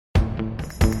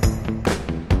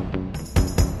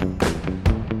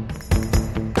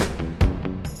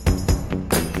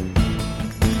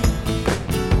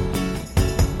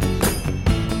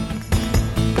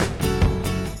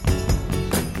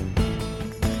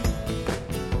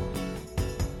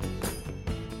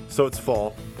So it's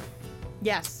fall.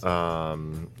 Yes.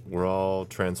 We're all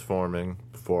transforming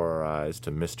before our eyes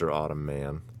to Mr. Autumn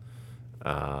Man.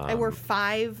 I wore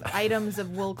 5 items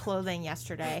of wool clothing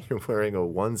yesterday. You're wearing a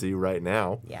onesie right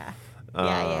now. Yeah. Yeah,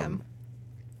 I am.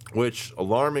 Which,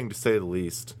 alarming to say the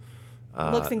least.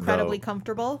 Looks incredibly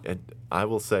comfortable. I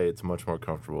will say it's much more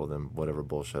comfortable than whatever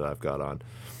bullshit I've got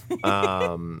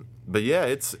on. But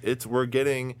yeah, we're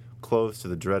getting close to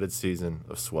the dreaded season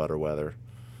of sweater weather.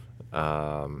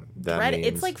 Means,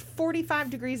 it's like 45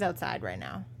 degrees outside right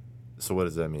now. So what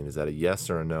does that mean? Is that a yes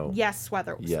or a no? Yes,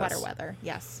 sweater weather.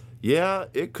 Yes. Yeah,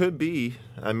 it could be.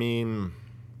 I mean,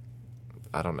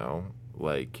 I don't know.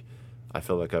 Like, I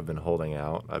feel like I've been holding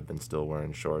out. I've been still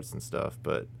wearing shorts and stuff,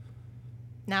 but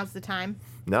now's the time.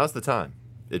 Now's the time.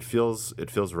 It feels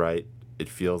right. It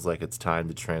feels like it's time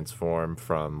to transform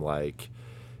from like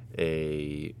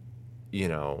a,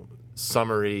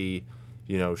 summery,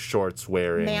 shorts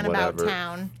wearing man whatever about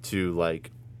town to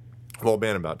like, well,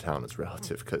 man about town is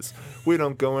relative because we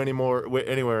don't go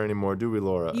anywhere anymore, do we,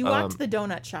 Laura? You walk to the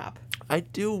donut shop. I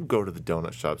do go to the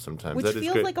donut shop sometimes. Which that is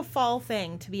feels good. like a fall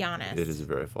thing, to be honest. It is a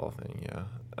very fall thing, yeah.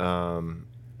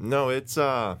 No, it's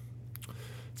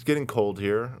getting cold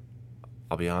here.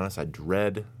 I'll be honest, I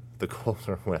dread the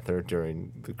colder weather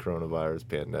during the coronavirus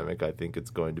pandemic. I think it's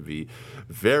going to be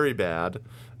very bad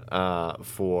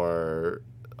for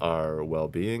our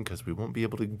well-being because we won't be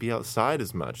able to be outside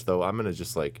as much. Though I'm going to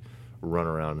just like run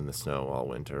around in the snow all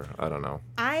winter. I don't know.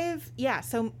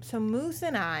 So Moose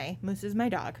and I, Moose is my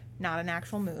dog, not an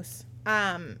actual moose.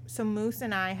 So Moose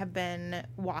and I have been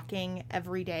walking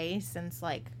every day since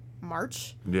like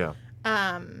March. Yeah.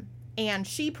 And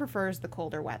she prefers the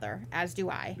colder weather, as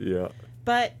do I. Yeah.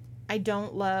 But I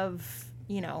don't love,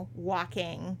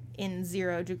 walking in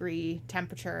 0-degree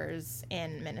temperatures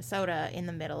in Minnesota in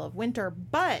the middle of winter.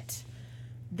 But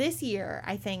this year,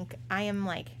 I think I'm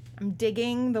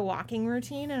digging the walking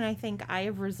routine, and I think I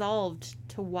have resolved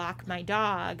to walk my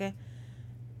dog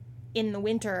in the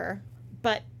winter.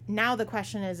 But now the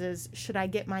question is should I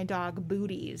get my dog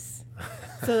booties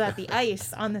so that the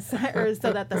ice on the side, or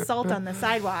so that the salt on the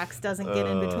sidewalks doesn't get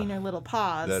in between her little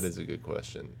paws? That is a good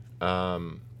question.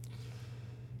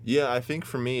 Yeah, I think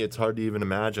for me, it's hard to even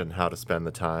imagine how to spend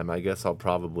the time. I guess I'll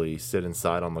probably sit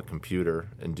inside on the computer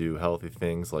and do healthy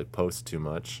things like post too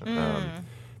much.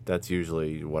 That's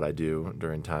usually what I do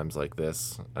during times like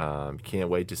this. Can't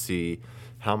wait to see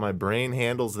how my brain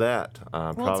handles that.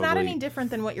 Well, it's not any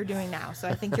different than what you're doing now, so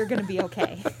I think you're going to be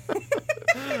okay.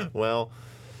 Well,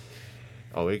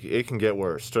 it can get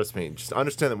worse. Trust me. Just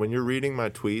understand that when you're reading my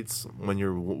tweets, when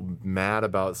you're mad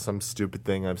about some stupid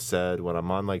thing I've said, when I'm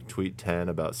on like tweet 10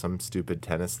 about some stupid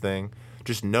tennis thing,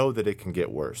 just know that it can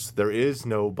get worse. There is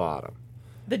no bottom.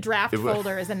 The draft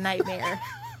folder is a nightmare.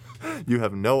 You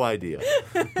have no idea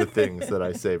the things that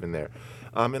I save in there.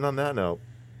 And on that note,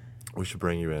 we should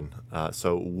bring you in.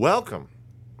 So welcome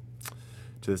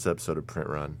to this episode of Print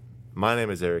Run. My name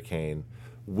is Eric Kane.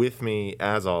 With me,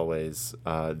 as always,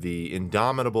 the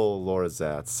indomitable Laura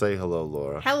Zatz. Say hello,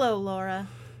 Laura. Hello, Laura.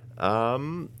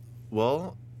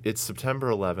 Well, it's September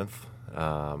 11th.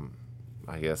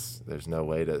 I guess there's no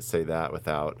way to say that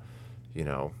without,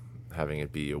 having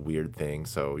it be a weird thing.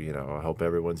 So, I hope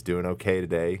everyone's doing okay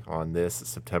today on this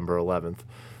September 11th.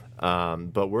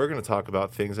 But we're going to talk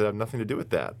about things that have nothing to do with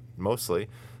that, mostly.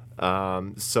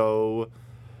 So,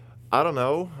 I don't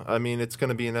know. I mean, it's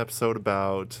going to be an episode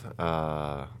about,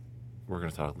 we're going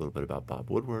to talk a little bit about Bob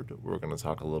Woodward. We're going to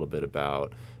talk a little bit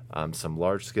about some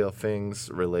large-scale things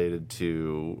related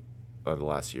to the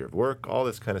last year of work, all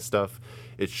this kind of stuff.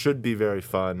 It should be very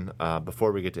fun.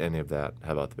 Before we get to any of that,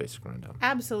 how about the basic rundown?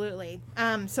 Absolutely.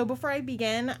 So before I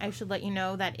begin, I should let you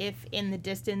know that if in the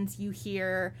distance you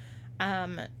hear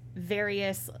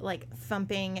various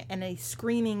thumping and a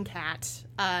screaming cat,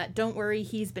 don't worry,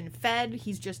 he's been fed.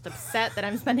 He's just upset that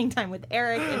I'm spending time with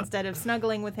Eric instead of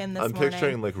snuggling with him this morning. I'm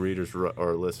picturing readers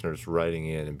or listeners writing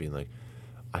in and being like,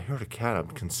 I heard a cat. I'm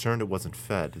concerned it wasn't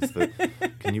fed.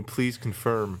 Can you please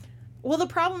confirm? Well, the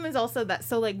problem is also that,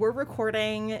 we're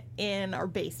recording in our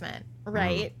basement,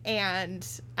 right?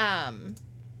 Mm-hmm. And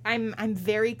I'm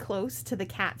very close to the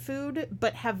cat food,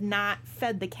 but have not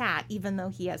fed the cat, even though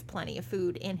he has plenty of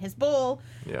food in his bowl.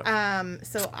 Yeah.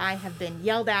 So I have been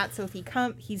yelled at. So if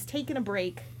he's taken a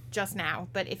break just now,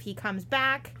 but if he comes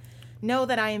back, know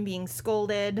that I am being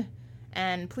scolded,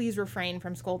 and please refrain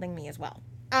from scolding me as well.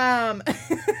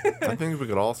 I think we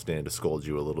could all stand to scold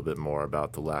you a little bit more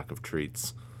about the lack of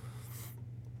treats.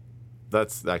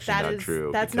 That's actually not true.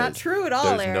 That's not true at all,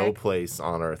 there's Eric. no place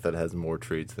on earth that has more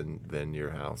treats than your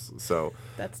house. So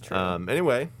that's true.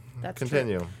 Anyway, that's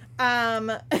continue. True.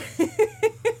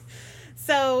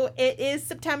 So it is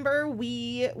September.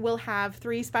 We will have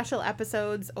 3 special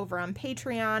episodes over on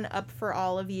Patreon up for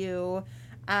all of you.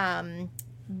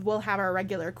 We'll have our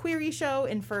regular query show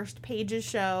and First Pages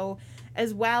show,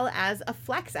 as well as a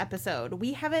flex episode.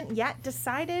 We haven't yet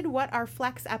decided what our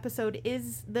flex episode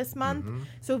is this month. Mm-hmm.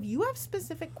 So if you have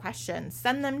specific questions,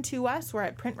 send them to us. We're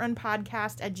at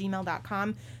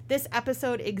printrunpodcast@gmail.com. This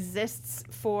episode exists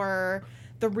for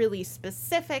the really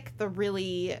specific, the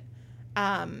really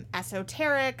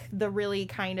esoteric, the really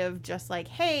kind of just like,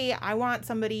 hey, I want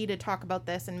somebody to talk about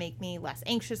this and make me less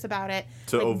anxious about it.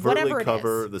 To like, overtly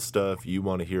cover the stuff you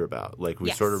want to hear about. Like, we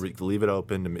yes. sort of leave it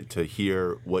open to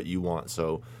hear what you want.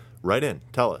 So write in,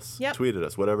 tell us, tweet at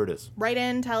us, whatever it is. Write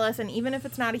in, tell us, and even if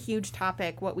it's not a huge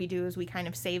topic, what we do is we kind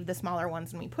of save the smaller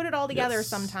ones and we put it all together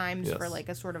sometimes for like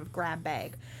a sort of grab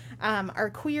bag. Our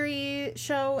query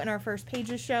show and our First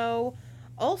Pages show.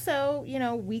 Also,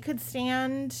 we could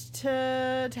stand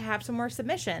to have some more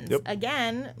submissions. Yep.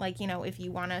 Again, like, if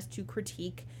you want us to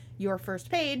critique your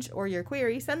first page or your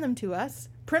query, send them to us,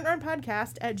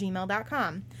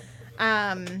 printrunpodcast@gmail.com.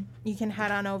 You can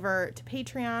head on over to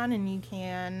Patreon, and you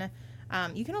can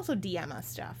also DM us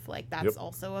stuff. Like, that's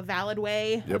also a valid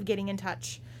way of getting in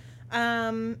touch.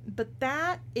 But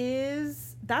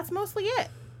that's mostly it.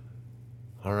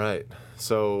 All right.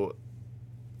 So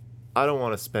I don't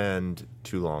want to spend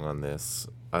too long on this.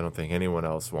 I don't think anyone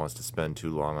else wants to spend too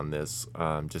long on this,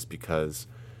 just because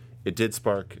it did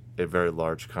spark a very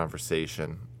large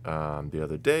conversation the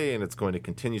other day, and it's going to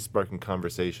continue sparking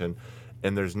conversation.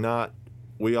 And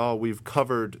we've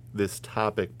covered this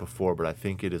topic before, but I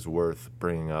think it is worth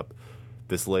bringing up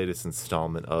this latest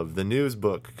installment of the news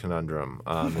book conundrum.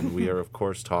 And we are, of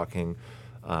course, talking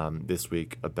this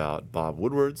week about Bob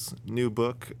Woodward's new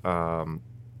book.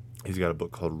 He's got a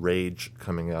book called Rage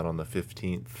coming out on the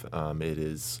 15th. It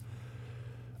is,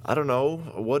 I don't know,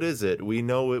 what is it? We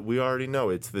know it. We already know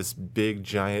it's this big,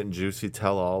 giant, juicy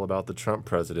tell-all about the Trump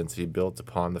presidency built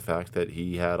upon the fact that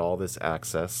he had all this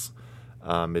access.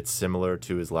 It's similar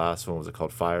to his last one. Was it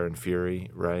called Fire and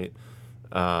Fury, right?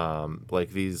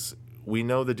 We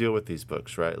know the deal with these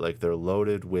books, right? Like, they're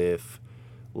loaded with,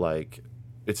 like,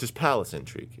 it's just palace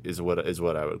intrigue is what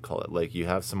I would call it. Like, you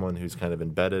have someone who's kind of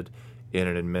embedded in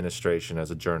an administration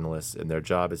as a journalist, and their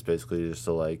job is basically just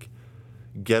to, like,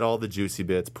 get all the juicy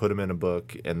bits, put them in a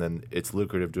book, and then it's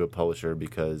lucrative to a publisher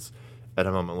because at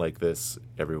a moment like this,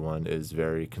 everyone is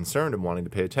very concerned and wanting to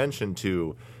pay attention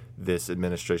to this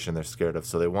administration they're scared of.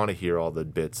 So they want to hear all the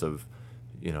bits of,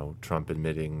 Trump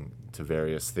admitting to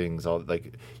various things.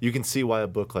 You can see why a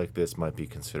book like this might be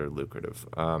considered lucrative.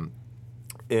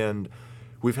 And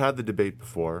we've had the debate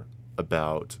before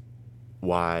about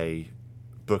why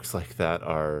books like that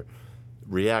are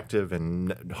reactive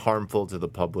and harmful to the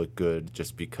public good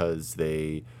just because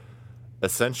they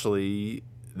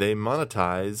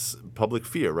monetize public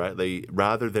fear, right?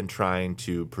 Rather than trying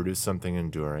to produce something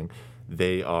enduring,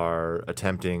 they are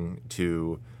attempting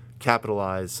to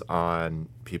capitalize on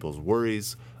people's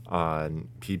worries, on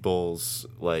people's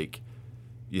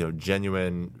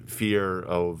genuine fear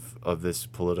of this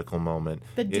political moment.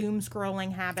 The doom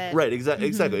scrolling habit. Right, exactly.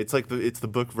 It's like it's the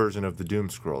book version of the doom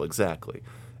scroll, exactly.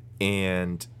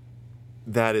 And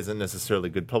that isn't necessarily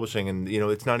good publishing, and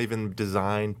it's not even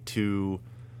designed to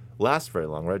last very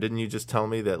long, right? Didn't you just tell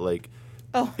me that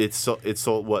it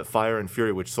sold what, Fire and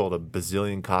Fury, which sold a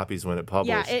bazillion copies when it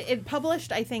published? Yeah, it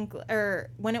published, I think, or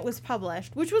when it was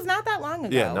published, which was not that long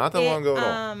ago. Yeah, not that long ago at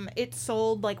all. It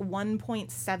sold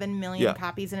 1.7 million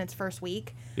copies in its first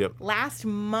week. Yep. Last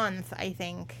month, I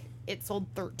think, it sold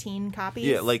 13 copies.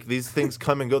 Yeah, these things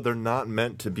come and go. They're not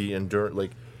meant to be enduring.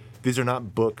 These are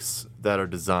not books that are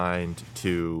designed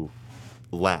to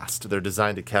last. They're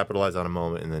designed to capitalize on a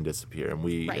moment and then disappear. And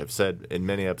we have said in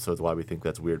many episodes why we think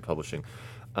that's weird publishing.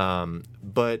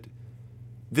 But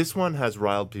this one has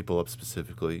riled people up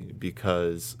specifically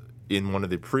because in one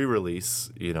of the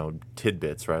pre-release,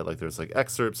 tidbits, right? There's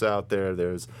excerpts out there.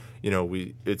 There's,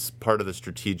 it's part of the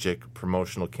strategic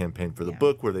promotional campaign for the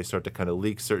book where they start to kind of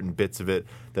leak certain bits of it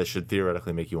that should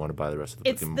theoretically make you want to buy the rest of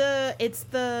the book. It's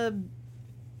the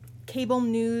cable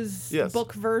news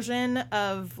book version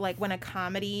of when a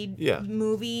comedy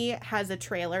movie has a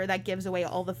trailer that gives away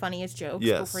all the funniest jokes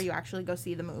before you actually go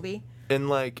see the movie. And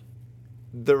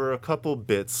there were a couple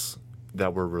bits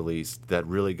that were released that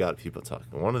really got people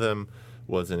talking. One of them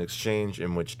was an exchange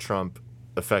in which Trump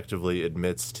effectively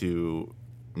admits to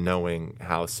knowing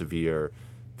how severe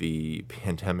the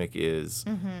pandemic is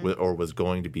or was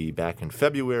going to be back in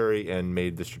February, and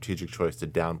made the strategic choice to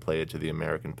downplay it to the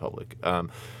American public,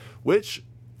 which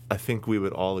I think we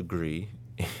would all agree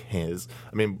is,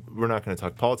 I mean, we're not going to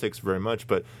talk politics very much,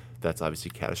 but that's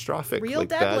obviously catastrophic. Real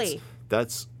deadly.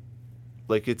 That's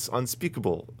like, it's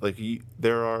unspeakable. Like,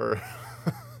 there are,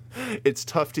 it's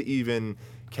tough to even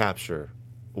capture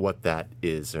what that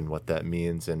is and what that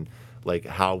means and like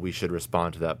how we should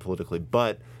respond to that politically.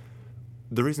 But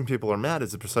the reason people are mad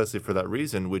is precisely for that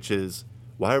reason, which is,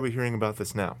 why are we hearing about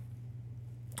this now?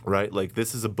 Right? Like,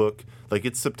 this is a book, like,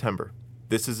 it's September.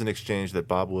 This is an exchange that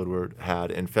Bob Woodward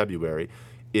had in February.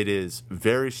 It is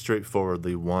very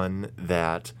straightforwardly one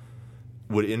that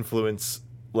would influence,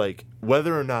 like,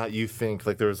 whether or not you think,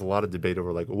 like, there was a lot of debate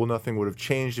over, like, well, nothing would have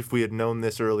changed if we had known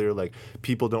this earlier. Like,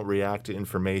 people don't react to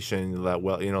information that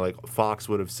well. You know, like, Fox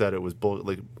would have said it was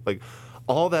like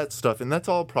all that stuff. And that's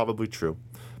all probably true.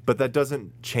 But that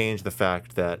doesn't change the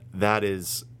fact that that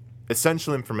is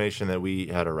essential information that we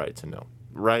had a right to know.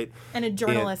 Right? And a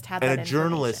journalist had that information. And a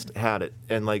journalist information. had it.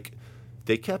 And, like,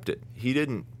 they kept it. He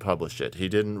didn't publish it. He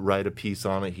didn't write a piece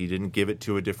on it. He didn't give it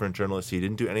to a different journalist. He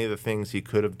didn't do any of the things he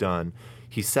could have done.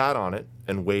 He sat on it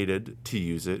and waited to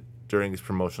use it during his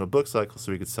promotional book cycle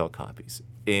so he could sell copies.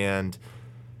 And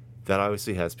that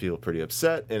obviously has people pretty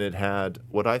upset. And it had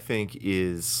what I think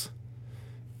is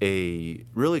a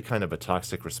really kind of a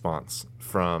toxic response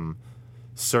from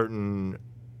certain,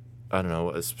 I don't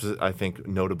know, I think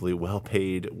notably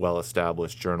well-paid,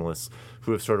 well-established journalists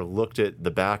who have sort of looked at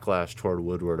the backlash toward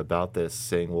Woodward about this,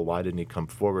 saying, well, why didn't he come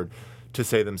forward, to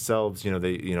say themselves,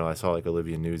 I saw like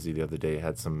Olivia Newsy the other day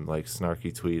had some like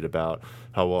snarky tweet about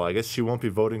how, well, I guess she won't be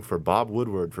voting for Bob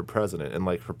Woodward for president. And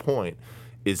like her point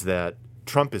is that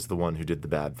Trump is the one who did the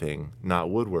bad thing, not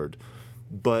Woodward.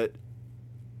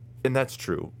 And that's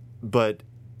true, but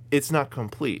it's not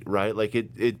complete, right? Like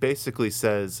it basically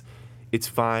says it's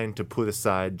fine to put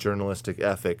aside journalistic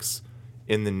ethics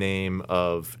in the name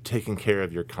of taking care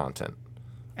of your content.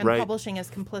 And right? Publishing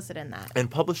is complicit in that. And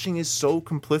publishing is so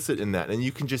complicit in that. And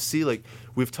you can just see, like,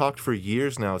 we've talked for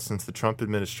years now since the Trump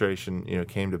administration,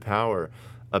 came to power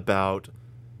about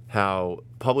how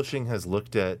publishing has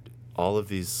looked at all of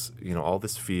these, all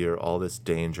this fear, all this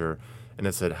danger, and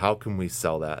has said, how can we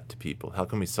sell that to people? How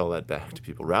can we sell that back to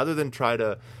people? Rather than try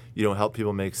to, help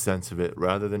people make sense of it,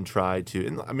 rather than try to,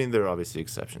 and I mean, there are obviously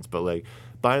exceptions, but like,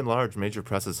 by and large, major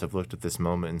presses have looked at this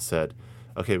moment and said,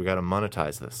 okay, we got to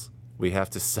monetize this. We have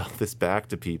to sell this back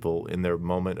to people in their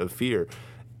moment of fear.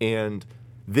 And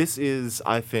this is,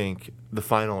 I think, the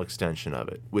final extension of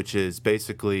it, which is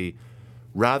basically,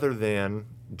 rather than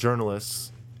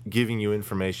journalists giving you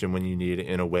information when you need it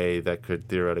in a way that could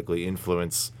theoretically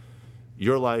influence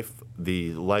your life,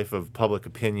 the life of public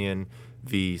opinion,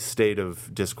 the state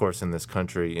of discourse in this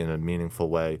country in a meaningful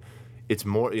way, it's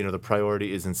more, the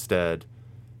priority is instead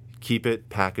keep it,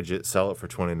 package it, sell it for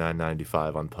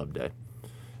 $29.95 on pub day.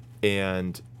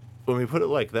 And when we put it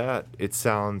like that, it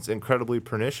sounds incredibly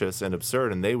pernicious and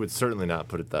absurd, and they would certainly not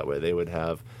put it that way. They would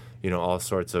have, all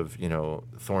sorts of,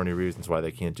 thorny reasons why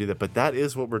they can't do that. But that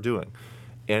is what we're doing.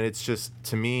 And it's just,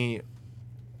 to me,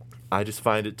 I just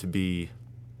find it to be,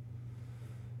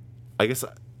 I guess,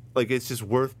 like, it's just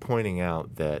worth pointing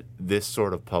out that this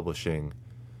sort of publishing,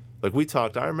 like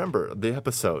I remember the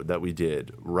episode that we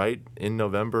did right in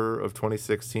November of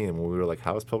 2016 when we were like,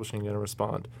 how is publishing going to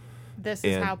respond? This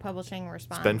is how publishing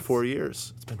responds. It's been 4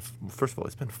 years. First of all,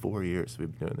 it's been 4 years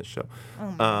we've been doing this show.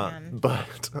 Oh, man.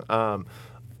 But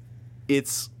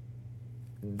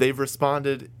they've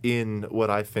responded in what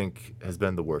I think has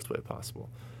been the worst way possible.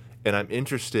 And I'm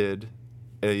interested,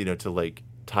 to like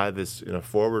tie this in a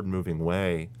forward-moving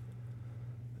way.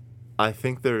 I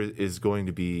think there is going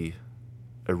to be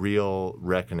a real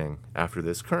reckoning after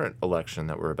this current election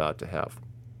that we're about to have.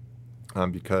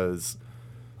 Because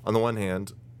on the one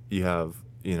hand, you have,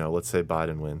 let's say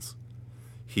Biden wins.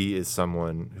 He is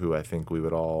someone who I think we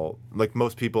would all, like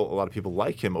most people, a lot of people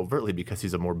like him overtly because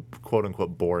he's a more quote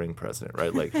unquote boring president,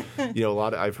 right? Like,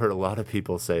 I've heard a lot of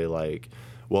people say like,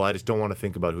 well, I just don't want to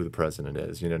think about who the president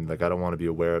is. Like I don't want to be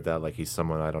aware of that. Like he's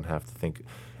someone I don't have to think.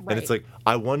 Right. And it's like,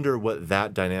 I wonder what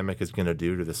that dynamic is going to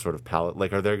do to this sort of palette.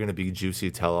 Like, are there going to be juicy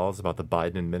tell-alls about the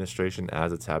Biden administration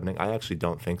as it's happening? I actually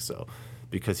don't think so.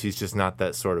 Because he's just not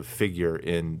that sort of figure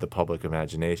in the public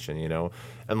imagination,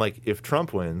 And, like, if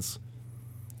Trump wins,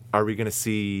 are we going to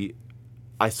see...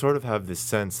 I sort of have this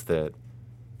sense that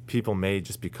people may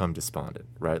just become despondent,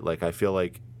 right? Like, I feel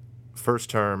like first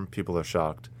term, people are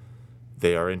shocked.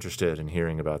 They are interested in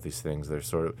hearing about these things. They're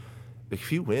sort of... Like, if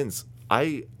he wins,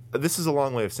 this is a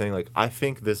long way of saying, like, I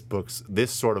think this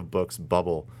sort of book's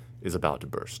bubble is about to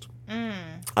burst.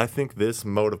 I think this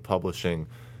mode of publishing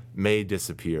may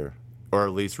disappear, or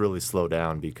at least really slow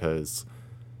down, because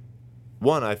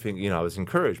one, I think, I was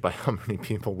encouraged by how many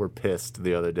people were pissed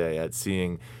the other day at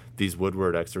seeing these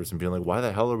Woodward excerpts and being like, why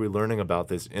the hell are we learning about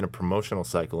this in a promotional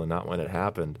cycle and not when it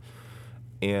happened?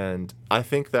 And I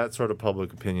think that sort of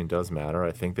public opinion does matter.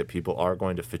 I think that people are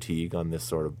going to fatigue on this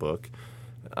sort of book.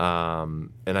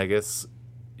 And I guess,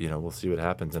 we'll see what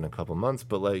happens in a couple months,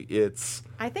 but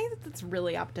I think that's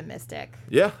really optimistic.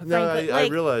 Yeah, no, I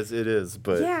realize it is,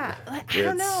 but yeah, I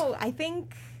don't know. I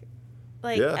think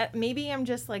maybe I'm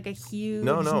just like a huge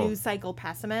news cycle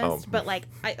pessimist, but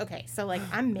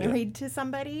I'm married to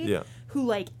somebody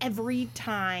who every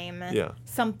time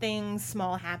something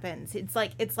small happens, it's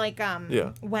like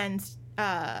when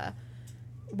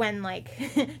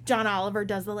John Oliver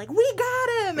does the we got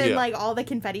him and all the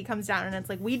confetti comes down and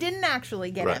it's we didn't actually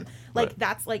get him.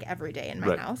 That's every day in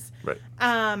my house. Right.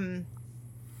 And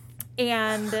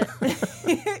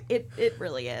it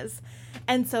really is.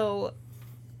 And so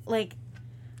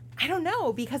I don't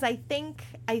know, because I think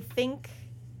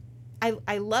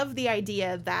I love the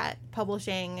idea that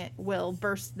publishing will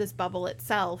burst this bubble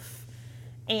itself,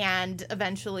 and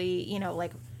eventually,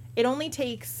 it only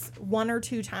takes one or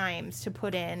two times to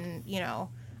put in, $1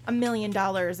 million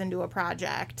into a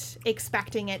project,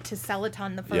 expecting it to sell a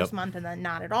ton the first month and then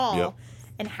not at all,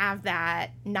 and have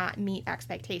that not meet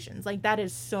expectations. That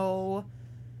is so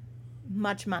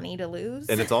much money to lose.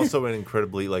 And it's also an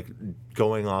incredibly,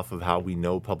 going off of how we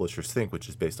know publishers think, which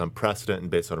is based on precedent and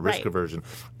based on risk aversion.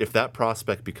 If that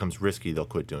prospect becomes risky, they'll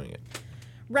quit doing it.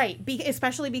 Right,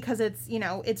 especially because it's,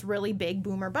 it's really big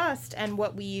boom or bust. And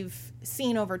what we've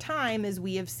seen over time is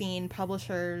we have seen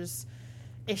publishers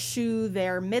issue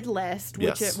their mid-list,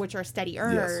 which are steady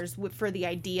earners, for the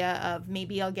idea of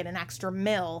maybe I'll get an extra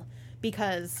mill,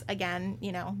 because again,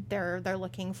 they're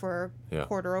looking for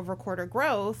quarter-over-quarter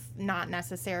growth, not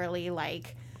necessarily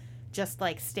just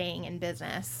staying in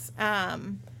business.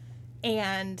 And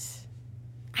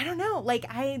I don't know,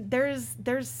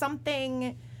 there's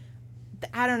something.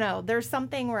 I don't know. There's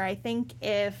something where I think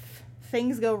if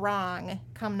things go wrong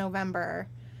come November,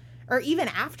 or even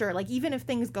after, even if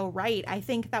things go right, I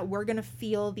think that we're going to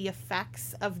feel the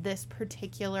effects of this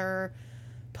particular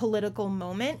political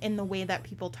moment in the way that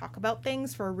people talk about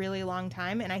things for a really long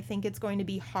time. And I think it's going to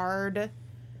be hard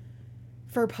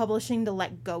for publishing to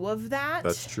let go of that.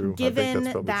 That's true.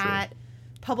 Given that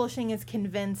publishing is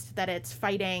convinced that it's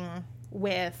fighting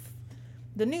with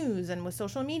the news and with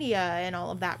social media and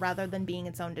all of that, rather than being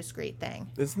its own discrete thing.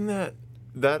 Isn't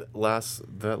that last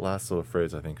little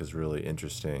phrase, I think, is really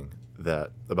interesting,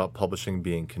 that about publishing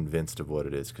being convinced of what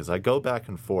it is, because I go back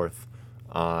and forth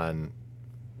on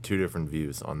two different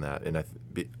views on that. And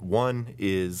one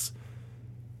is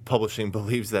publishing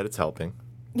believes that it's helping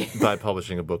by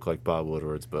publishing a book like Bob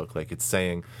Woodward's book. It's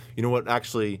saying, you know what,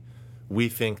 actually, we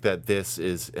think that this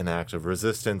is an act of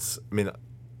resistance. I mean,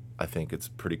 I think it's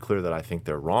pretty clear that I think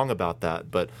they're wrong about that,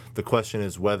 but the question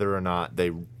is whether or not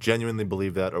they genuinely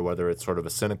believe that, or whether it's sort of a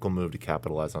cynical move to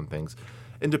capitalize on things.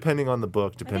 And depending on the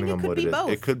book, depending on what it is,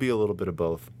 it could be a little bit of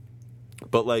both.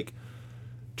 But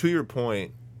to your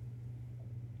point,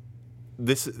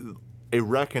 a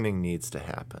reckoning needs to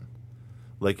happen.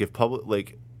 If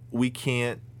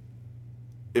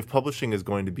publishing is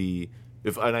going to be,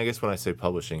 and I guess when I say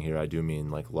publishing here, I do mean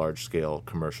large scale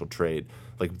commercial trade,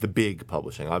 the big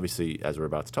publishing. Obviously, as we're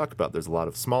about to talk about, there's a lot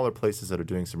of smaller places that are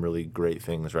doing some really great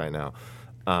things right now.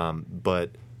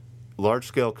 But large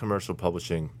scale commercial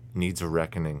publishing needs a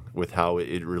reckoning with how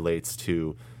it relates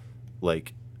to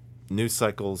news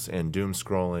cycles and doom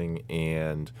scrolling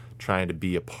and trying to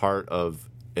be a part of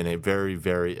in a very,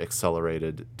 very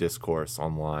accelerated discourse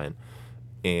online.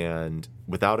 And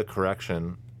without a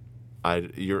correction, I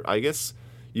guess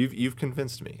you've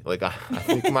convinced me. I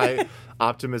think my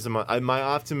optimism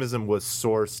was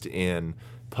sourced in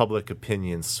public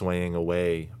opinion swaying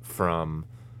away from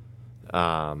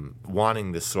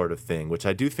wanting this sort of thing, which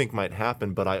I do think might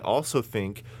happen. But I also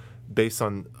think, based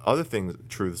on other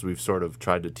truths we've sort of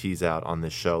tried to tease out on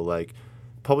this show,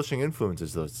 publishing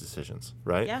influences those decisions,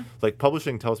 right? Yeah.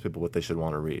 Publishing tells people what they should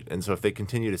want to read. And so if they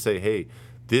continue to say, hey,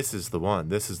 this is the one,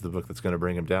 this is the book that's going to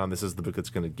bring them down, this is the book that's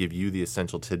going to give you the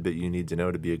essential tidbit you need to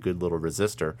know to be a good little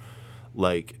resistor,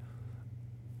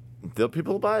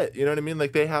 people will buy it. You know what I mean?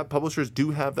 Publishers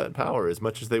do have that power as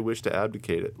much as they wish to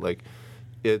abdicate it.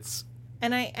 It's...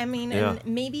 And and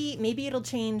maybe it'll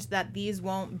change that these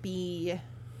won't be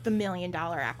the $1 million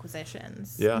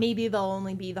acquisitions. Yeah. Maybe they'll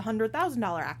only be the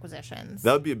 $100,000 acquisitions.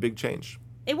 That would be a big change.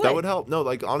 It would. That would help. No,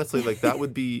 honestly, that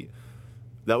would be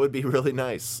really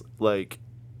nice.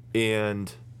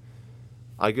 And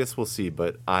I guess we'll see.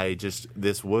 But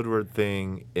this Woodward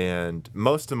thing, and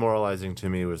most demoralizing to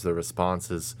me was the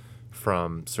responses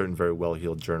from certain very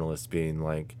well-heeled journalists being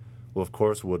like, well, of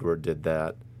course Woodward did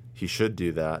that. He should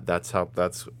do that.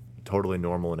 That's totally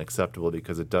normal and acceptable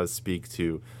because it does speak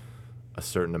to a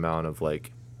certain amount of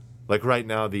like right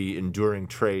now the enduring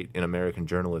trait in American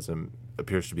journalism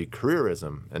appears to be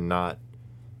careerism and not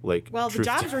like well, the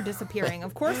jobs are disappearing.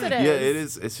 Of course it is. Yeah, it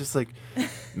is. It's just like,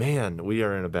 man, we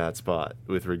are in a bad spot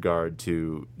with regard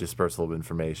to dispersal of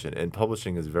information, and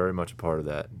publishing is very much a part of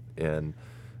that. And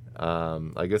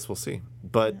I guess we'll see.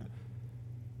 But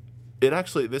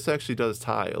this actually does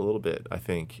tie a little bit, I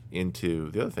think, into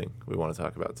the other thing we want to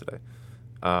talk about today.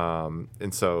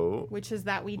 And so, which is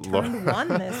that we turned one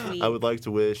this week. I would like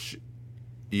to wish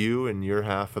you and your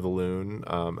half of the Loon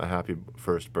a happy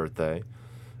first birthday.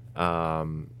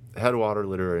 Headwater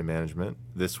Literary Management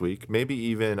this week, maybe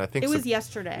even I think it was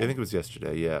yesterday. I think it was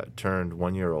yesterday. Yeah, turned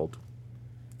 1 year old.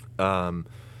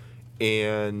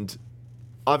 And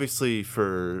obviously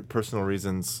for personal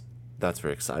reasons, that's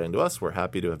very exciting to us. We're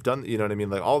happy to have done, you know what I mean?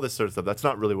 Like all this sort of stuff. That's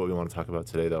not really what we want to talk about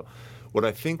today, though. What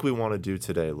I think we want to do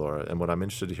today, Laura, and what I'm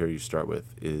interested to hear you start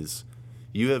with is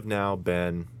you have now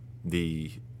been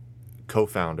the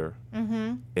co-founder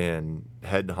and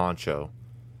head honcho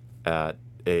at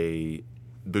a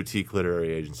boutique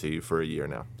literary agency for a year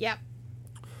now. Yep.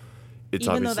 It's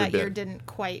even though that year didn't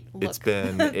quite look it's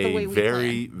been a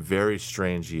very, very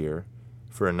strange year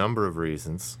for a number of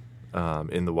reasons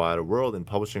in the wider world and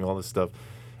publishing all this stuff.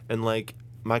 And like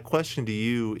my question to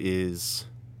you is,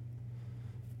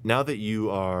 now that you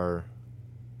are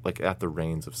like at the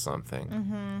reins of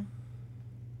something,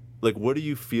 like what do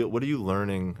you feel, what are you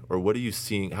learning, or what are you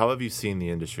seeing, how have you seen the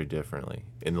industry differently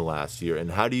in the last year?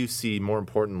 And how do you see, more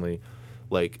importantly,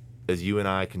 like as you and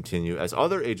I continue, as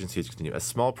other agencies continue, as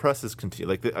small presses continue,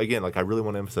 like again, like I really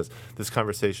want to emphasize, this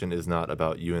conversation is not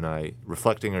about you and I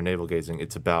reflecting or navel gazing.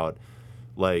 It's about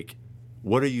like,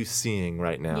 what are you seeing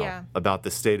right now about the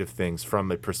state of things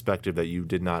from a perspective that you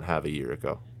did not have a year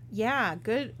ago? Yeah,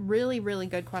 good, really, really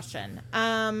good question.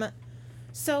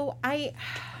 So I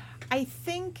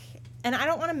think, and I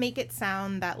don't want to make it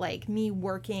sound that like me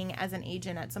working as an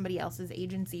agent at somebody else's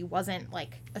agency wasn't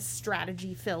like a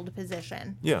strategy filled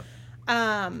position. Yeah.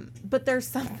 But there's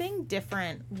something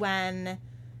different when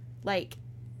like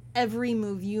every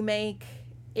move you make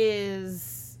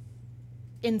is,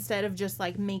 instead of just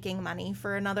like making money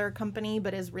for another company,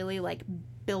 but is really like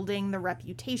building the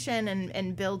reputation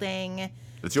and building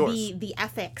the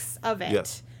ethics of it.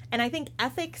 Yes. And I think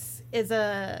ethics is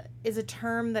a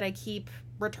term that I keep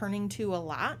returning to a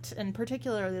lot, and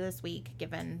particularly this week,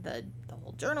 given the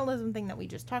whole journalism thing that we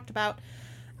just talked about.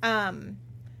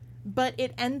 But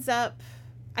it ends up,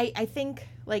 I think,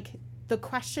 like, the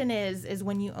question is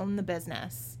when you own the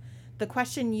business, the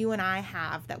question you and I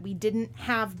have that we didn't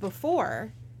have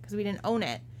before, because we didn't own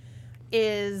it,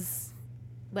 is,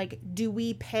 like, do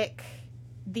we pick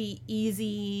the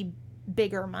easy,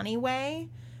 bigger money way?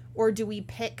 Or do we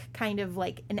pick kind of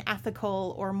like an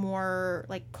ethical or more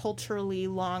like culturally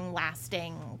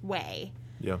long-lasting way?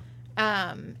 Yeah.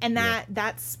 And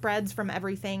that spreads from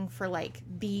everything for like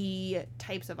the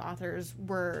types of Authors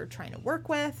we're trying to work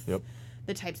with,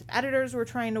 the types of editors we're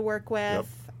trying to work with,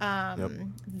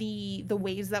 the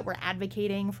ways that we're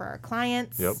advocating for our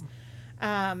clients,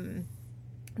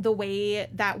 the way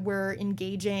that we're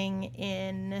engaging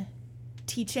in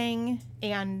teaching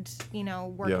and, you know,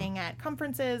 working at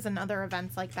conferences and other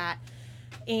events like that.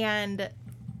 And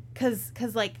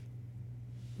because like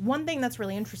one thing that's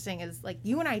really interesting is like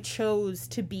you and I chose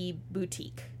to be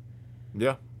boutique.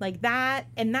 Yeah. Like that,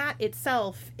 and that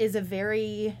itself is a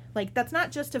very, like, that's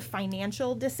not just a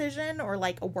financial decision or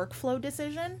like a workflow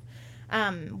decision.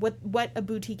 What a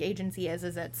boutique agency is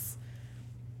it's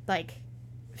like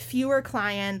fewer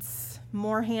clients,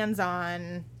 more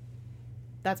hands-on.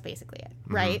 That's basically it,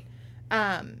 right?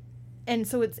 And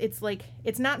so it's like,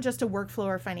 it's not just a workflow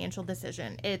or financial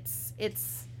decision. It's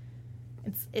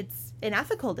an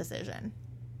ethical decision.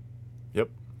 Yep.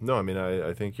 No, I mean,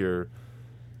 I think you're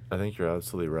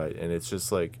absolutely right. And it's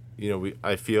just like, you know,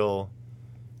 I feel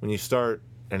when you start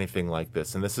anything like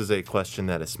this, and this is a question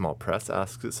that a small press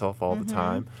asks itself all the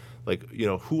time, like, you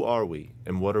know, who are we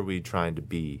and what are we trying to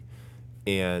be?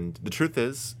 And the truth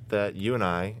is that you and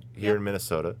I here in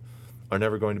Minnesota are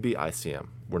never going to be ICM.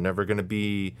 We're never going to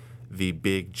be the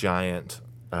big giant,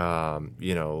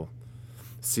 you know,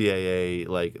 CAA.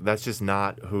 Like, that's just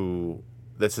not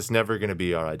that's just never going to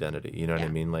be our identity. You know what I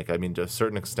mean? Like, I mean, to a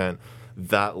certain extent,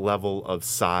 that level of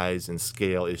size and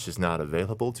scale is just not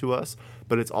available to us.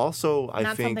 But it's also,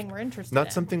 I think, something we're interested not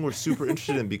in. something we're super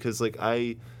interested in, because like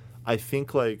I I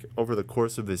think like over the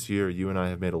course of this year, you and I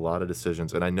have made a lot of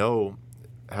decisions, and I know,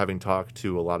 having talked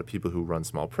to a lot of people who run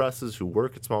small presses, who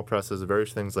work at small presses,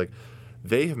 various things, like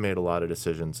they have made a lot of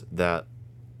decisions that,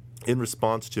 in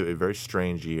response to a very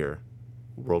strange year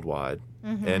worldwide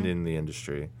and in the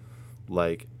industry,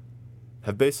 like,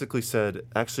 have basically said,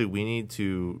 actually, we need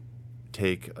to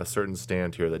take a certain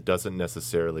stand here that doesn't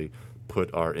necessarily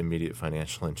put our immediate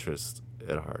financial interest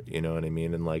at heart. You know what I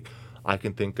mean? And like, I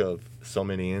can think of so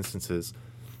many instances,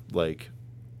 like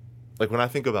when I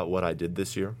think about what I did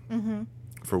this year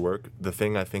for work, the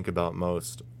thing I think about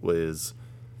most was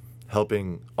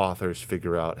helping authors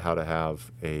figure out how to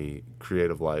have a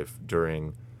creative life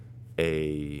during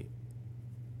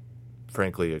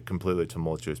frankly, a completely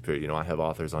tumultuous period. You know, I have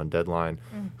authors on deadline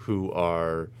who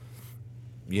are,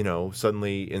 you know,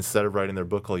 suddenly, instead of writing their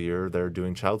book all year, they're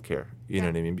doing childcare. You know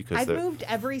what I mean? Because I've moved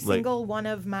every single one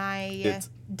of my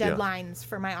deadlines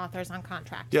for my authors on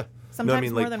contract. Yeah.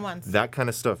 Sometimes more than once. That kind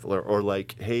of stuff. Or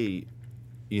like, hey,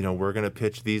 you know, we're going to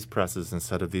pitch these presses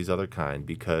instead of these other kind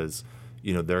because,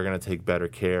 you know, they're going to take better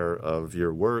care of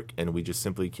your work, and we just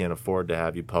simply can't afford to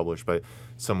have you published by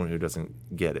someone who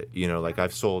doesn't get it. You know, like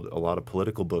I've sold a lot of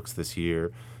political books this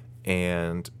year,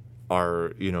 and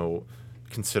our, you know,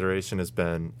 consideration has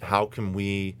been, how can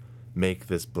we make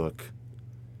this book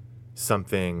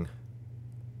something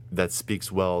that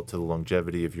speaks well to the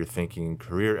longevity of your thinking and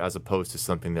career, as opposed to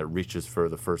something that reaches for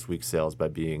the first week's sales by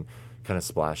being kind of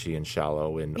splashy and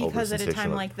shallow and because at a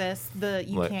time like this,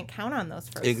 you can't count on those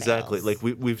first exactly sales.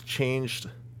 Like we've changed.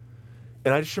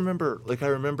 And I just remember, like, I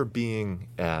remember being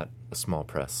at a small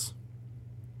press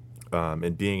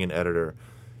and being an editor,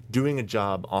 doing a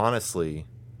job honestly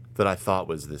that I thought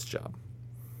was this job.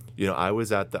 You know, I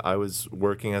was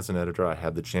working as an editor. I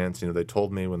had the chance, you know, they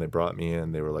told me when they brought me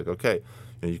in, they were like, okay,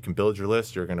 you know, you can build your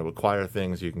list, you're going to acquire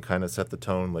things, you can kind of set the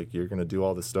tone, like you're going to do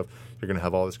all this stuff, you're going to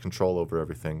have all this control over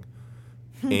everything.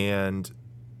 And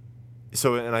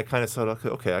so, and I kind of said,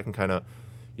 okay, I can kind of,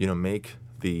 you know, make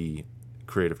the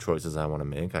creative choices I want to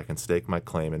make. I can stake my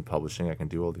claim in publishing. I can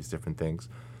do all these different things.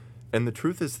 And the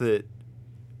truth is that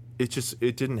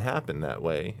it didn't happen that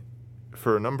way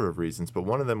for a number of reasons. But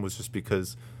one of them was just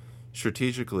because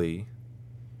strategically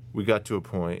we got to a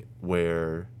point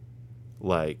where,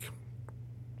 like,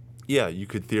 yeah, you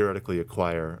could theoretically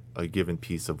acquire a given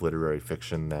piece of literary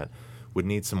fiction that would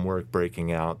need some work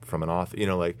breaking out from an author, you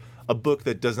know, like a book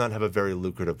that does not have a very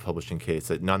lucrative publishing case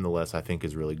that nonetheless I think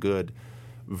is really good,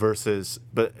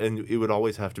 and it would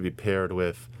always have to be paired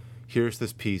with, here's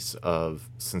this piece of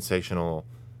sensational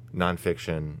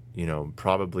nonfiction, you know,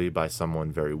 probably by someone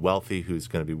very wealthy who's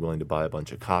going to be willing to buy a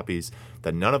bunch of copies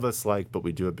that none of us like, but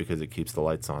we do it because it keeps the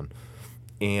lights on.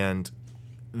 And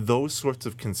those sorts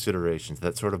of considerations,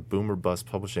 that sort of boom or bust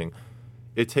publishing,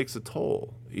 it takes a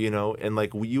toll, you know, and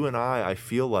like you and I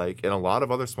feel like, and a lot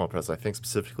of other small press, I think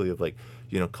specifically of like,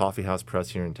 you know, Coffee House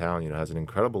Press here in town, you know, has an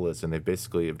incredible list, and they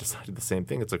basically have decided the same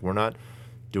thing. It's like, we're not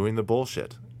doing the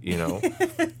bullshit, you know,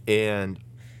 and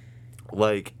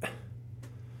like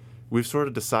we've sort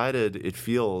of decided, it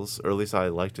feels, or at least I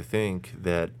like to think,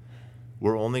 that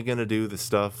we're only going to do the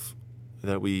stuff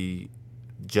that we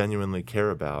genuinely care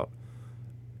about.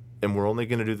 And we're only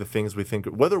going to do the things we think,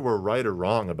 whether we're right or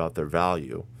wrong about their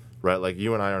value, right? Like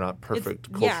you and I are not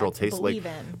perfect cultural taste, like,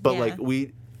 but like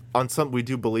we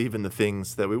do believe in the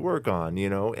things that we work on, you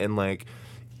know, and like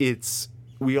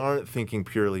we aren't thinking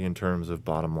purely in terms of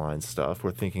bottom line stuff.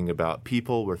 We're thinking about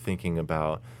people. We're thinking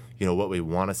about, you know, what we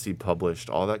want to see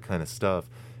published, all that kind of stuff,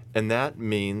 and that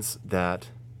means that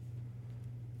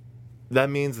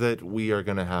we are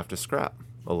going to have to scrap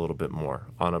a little bit more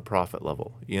on a profit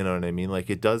level. You know what I mean? Like,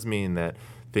 it does mean that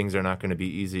things are not going to be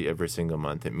easy every single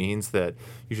month. It means that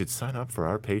you should sign up for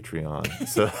our Patreon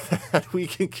so that we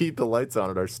can keep the lights on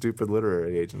at our stupid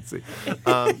literary agency.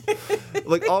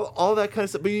 Like all that kind of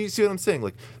stuff. But you see what I'm saying?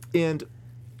 Like, and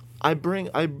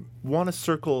I want to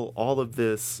circle all of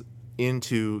this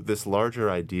into this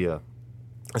larger idea,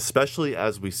 especially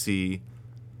as we see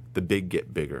the big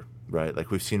get bigger, right? Like,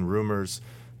 we've seen rumors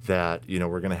that, you know,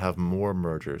 we're going to have more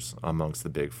mergers amongst the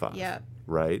big five. Yep.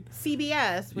 Right?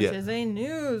 CBS, which is a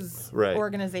news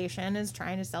organization, is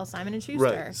trying to sell Simon & Schuster.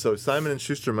 Right. So Simon &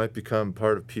 Schuster might become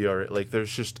part of PR. Like,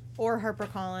 there's just... Or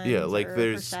HarperCollins,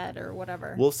 or Hachette, or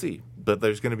whatever. We'll see. But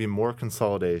there's going to be more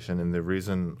consolidation, and the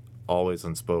reason, always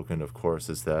unspoken, of course,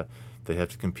 is that they have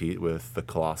to compete with the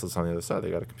Colossus on the other side.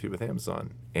 They got to compete with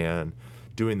Amazon. And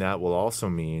doing that will also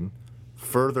mean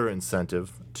further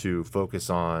incentive to focus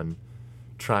on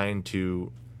trying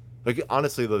to, like,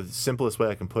 honestly, the simplest way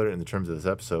I can put it in the terms of this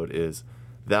episode is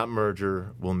that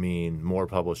merger will mean more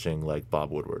publishing like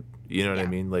Bob Woodward. You know what I Yeah.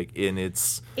 mean? Like, and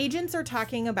it's Agents are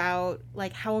talking about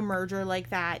like how a merger like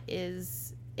that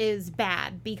is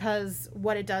bad, because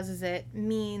what it does is it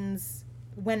means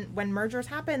when mergers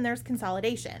happen, there's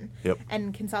consolidation. Yep.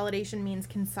 And consolidation means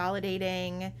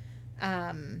consolidating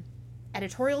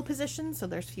editorial positions, so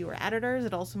there's fewer editors.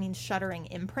 It also means shuttering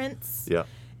imprints. yeah.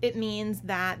 It means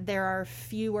that there are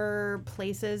fewer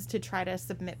places to try to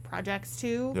submit projects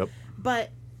to. Yep.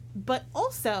 But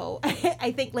also,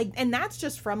 I think, like, and that's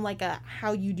just from like a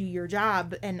how you do your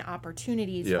job and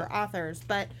opportunities Yeah. for authors.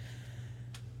 But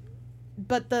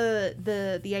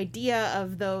the idea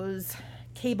of those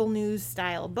cable news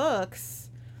style books,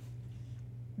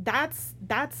 that's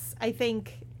I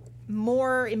think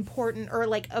more important, or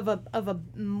like of a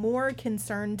more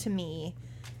concern to me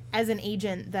as an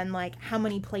agent than like how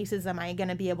many places am I going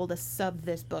to be able to sub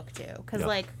this book to? Because Yep.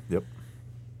 like Yep.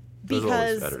 There's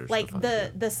always because editors to like find,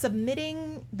 the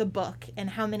submitting the book and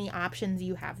how many options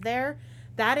you have there,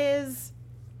 that is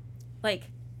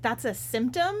like, that's a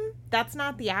symptom. That's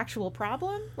not the actual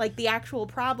problem. Like, the actual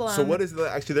problem. So what is the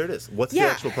actually? There it is. What's the Yeah.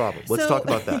 actual problem? Let's So- talk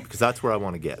about that, because that's where I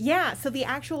want to get. Yeah, so the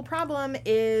actual problem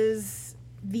is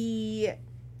the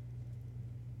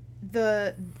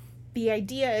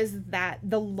idea is that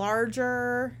the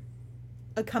larger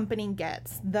a company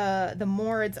gets, the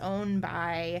more it's owned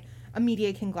by a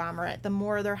media conglomerate, the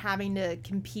more they're having to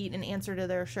compete and answer to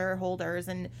their shareholders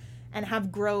and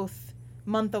have growth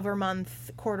month over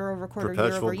month, quarter over quarter, Perpetual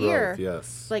year over growth, year.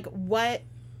 yes. Like, what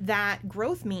that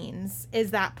growth means is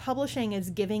that publishing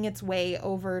is giving its way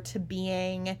over to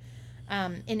being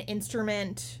an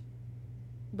instrument,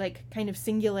 like, kind of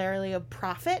singularly of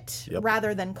profit Yep.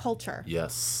 rather than culture.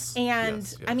 Yes. And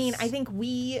Yes, I mean, yes. I think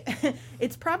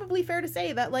it's probably fair to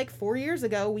say that like 4 years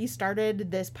ago, we started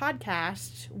this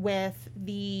podcast with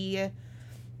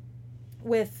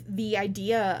the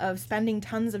idea of spending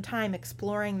tons of time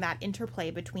exploring that interplay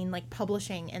between like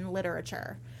publishing and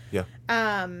literature. Yeah.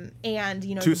 And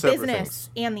you know, Two the separate business things.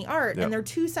 and the art, Yep. and they're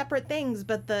two separate things.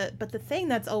 But the thing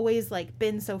that's always like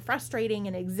been so frustrating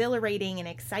and exhilarating and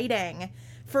exciting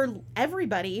for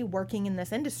everybody working in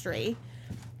this industry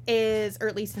is, or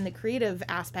at least in the creative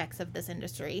aspects of this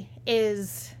industry,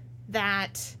 is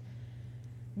that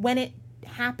when it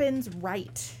happens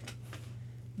right,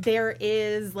 there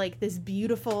is like this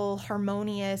beautiful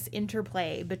harmonious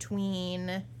interplay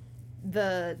between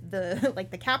the like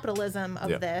the capitalism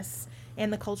of Yeah. this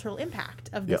and the cultural impact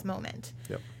of this Yep. moment.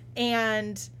 Yep.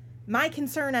 And my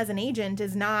concern as an agent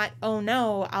is not, oh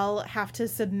no, I'll have to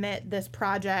submit this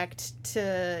project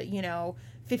to, you know,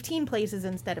 15 places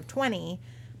instead of 20.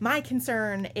 My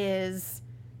concern is,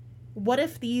 what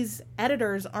if these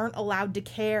editors aren't allowed to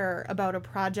care about a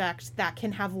project that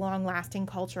can have long-lasting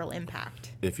cultural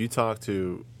impact? If you talk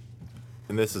to,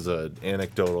 and this is an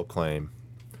anecdotal claim,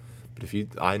 but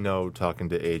I know talking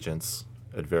to agents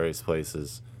at various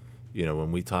places, you know,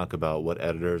 when we talk about what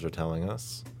editors are telling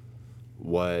us,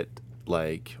 what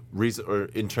like reason, or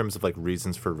in terms of like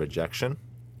reasons for rejection,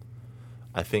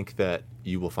 I think that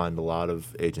you will find a lot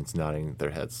of agents nodding their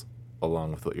heads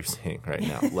along with what you're saying right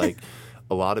now. Like,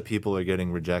 a lot of people are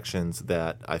getting rejections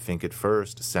that I think at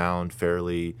first sound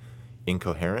fairly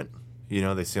incoherent. You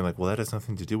know, they seem like, well, that has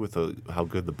nothing to do with how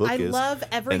good the book I is. love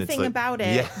everything like, about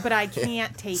it, yeah. but I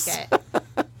can't take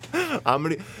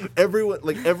it.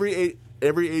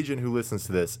 Every agent who listens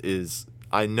to this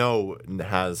I know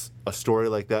has a story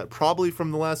like that, probably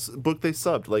from the last book they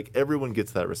subbed. Like, everyone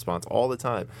gets that response all the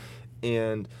time.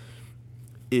 And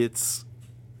it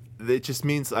just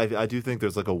means I do think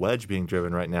there's like a wedge being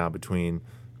driven right now between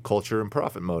culture and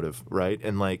profit motive, right?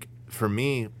 And like, for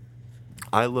me,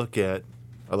 I look at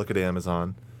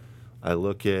Amazon, I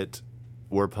look at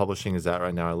where publishing is at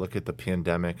right now, I look at the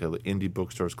pandemic, indie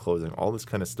bookstores closing, all this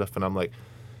kind of stuff, and I'm like,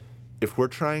 if we're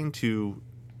trying to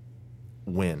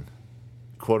win,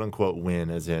 quote unquote win,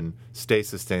 as in stay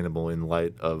sustainable in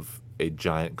light of a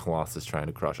giant colossus trying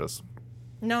to crush us.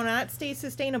 No, not stay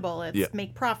sustainable. It's Yeah.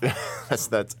 make profit.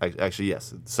 That's actually,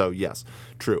 yes. So yes,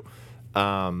 true.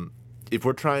 If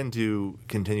we're trying to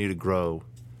continue to grow,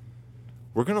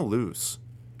 we're gonna lose.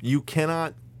 You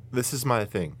cannot. This is my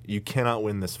thing. You cannot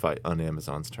win this fight on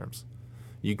Amazon's terms.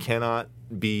 You cannot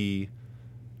be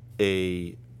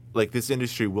this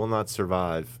industry will not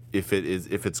survive if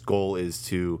its goal is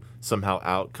to somehow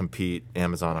outcompete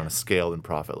Amazon on a scale and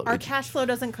profit level. Our cash flow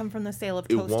doesn't come from the sale of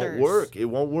It toasters. won't work. It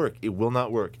won't work. It will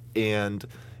not work. And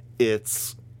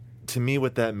it's, to me,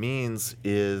 what that means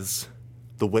is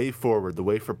the way forward, the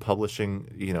way for publishing,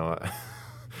 you know,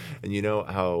 and you know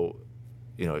how,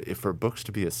 you know, if for books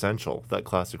to be essential, that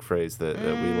classic phrase that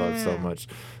we love so much,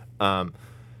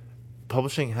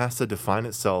 publishing has to define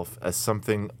itself as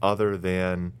something other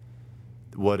than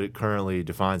what it currently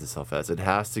defines itself as. It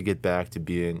has to get back to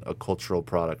being a cultural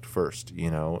product first, you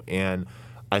know? And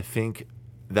I think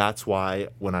that's why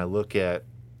when I look at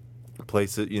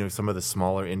places, you know, some of the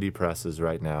smaller indie presses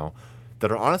right now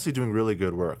that are honestly doing really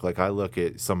good work. Like I look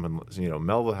at some, you know,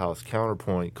 Melville House,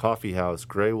 Counterpoint, Coffee House,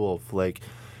 Grey Wolf, like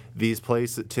these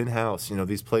places, Tin House, you know,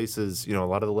 these places, you know, a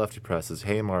lot of the lefty presses,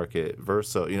 Haymarket,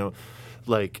 Verso, you know,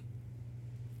 like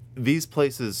these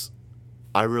places,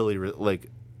 I really like.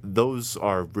 Those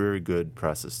are very good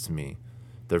presses to me.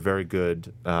 They're very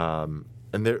good, and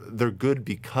they're good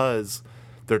because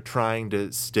they're trying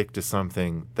to stick to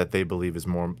something that they believe is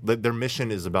more. Their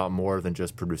mission is about more than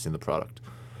just producing the product.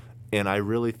 And I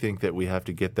really think that we have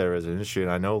to get there as an industry.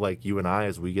 And I know, like you and I,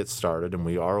 as we get started, and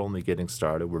we are only getting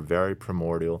started, we're very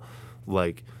primordial.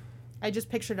 Like, I just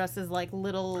pictured us as like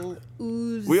little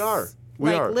ooze. We are.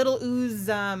 Little ooze,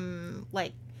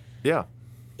 like Yeah.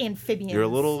 amphibians. You're a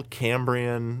little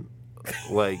Cambrian,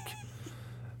 like.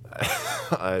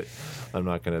 I'm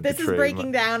not going to. This is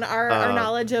breaking down our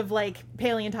knowledge of like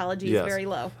paleontology is very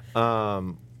low.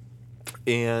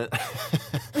 And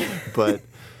but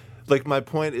like my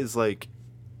point is like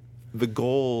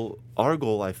our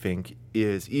goal, I think,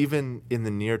 is even in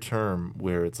the near term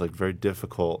where it's like very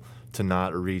difficult to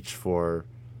not reach for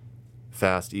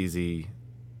fast, easy,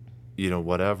 you know,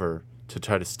 whatever, to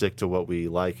try to stick to what we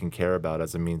like and care about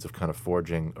as a means of kind of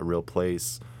forging a real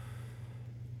place.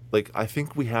 Like, I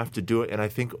think we have to do it, and I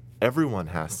think everyone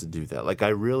has to do that. Like, I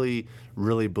really,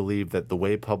 really believe that the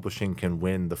way publishing can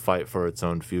win the fight for its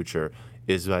own future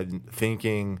is by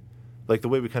thinking, like the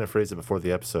way we kind of phrased it before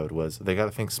the episode was, they got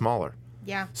to think smaller.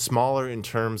 Yeah. Smaller in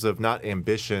terms of not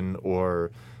ambition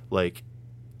or, like,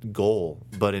 goal,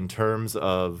 but in terms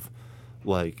of,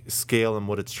 like, scale and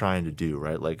what it's trying to do,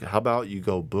 right? Like, how about you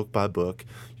go book by book,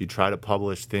 you try to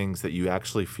publish things that you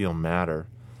actually feel matter.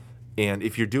 And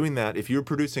if you're doing that, if you're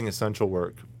producing essential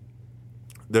work,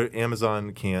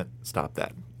 Amazon can't stop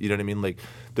that. You know what I mean? Like,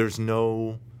 there's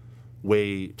no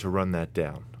way to run that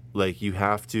down. Like, you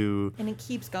have to... And it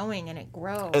keeps going and it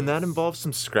grows. And that involves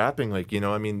some scrapping. Like, you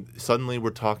know, I mean, suddenly we're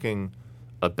talking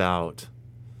about...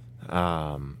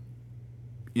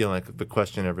 you know, like the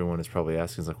question everyone is probably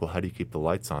asking is like, well, how do you keep the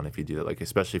lights on if you do that? Like,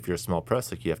 especially if you're a small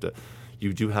press, like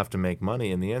you do have to make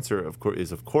money. And the answer, of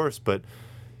course, but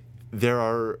there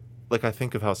are, like, I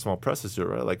think of how small presses do it,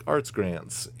 right? Like arts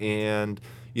grants and,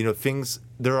 you know, things,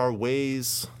 there are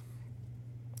ways,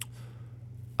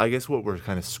 I guess what we're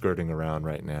kind of skirting around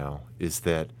right now is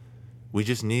that we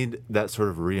just need that sort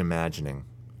of reimagining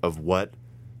of what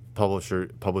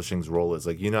publishing's role is.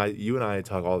 Like, you know, you and I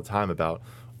talk all the time about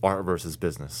art versus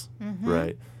business,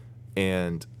 right?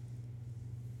 And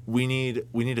we need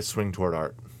to swing toward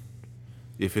art.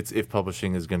 If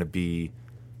publishing is going to be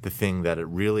the thing that it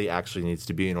really actually needs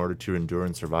to be in order to endure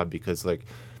and survive, because like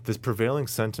this prevailing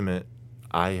sentiment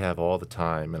I have all the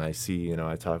time, and I see, you know,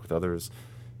 I talk with others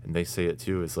and they say it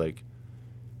too, is like,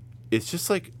 it's just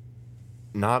like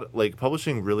not like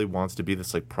publishing really wants to be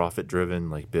this like profit driven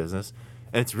like business.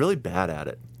 And it's really bad at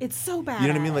it. It's so bad. You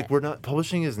know what I mean? Like,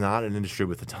 publishing is not an industry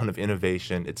with a ton of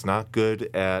innovation. It's not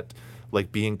good at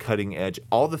like being cutting edge.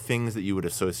 All the things that you would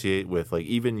associate with like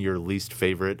even your least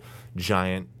favorite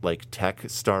giant like tech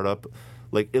startup,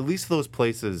 like at least those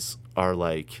places are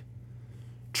like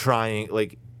trying,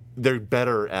 like they're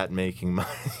better at making money.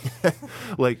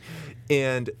 Like,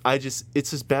 and it's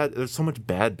just bad. There's so much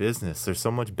bad business. There's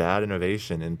so much bad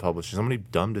innovation in publishing. So many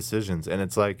dumb decisions. And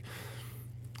it's like,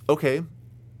 okay,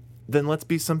 then let's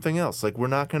be something else. Like, we're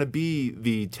not going to be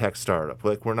the tech startup.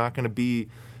 Like, we're not going to be...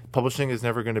 Publishing is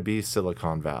never going to be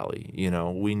Silicon Valley. You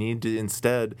know, we need to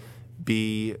instead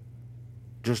be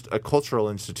just a cultural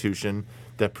institution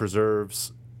that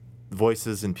preserves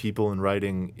voices and people and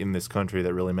writing in this country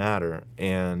that really matter.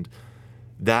 And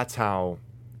that's how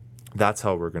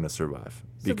we're going to survive.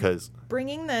 So because...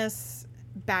 Bringing this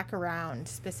back around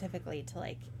specifically to,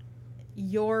 like,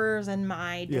 yours and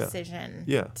my decision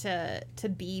to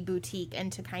be boutique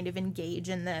and to kind of engage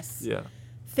in this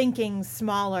thinking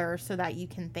smaller so that you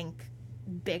can think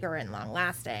bigger and long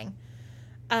lasting.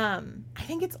 I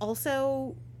think it's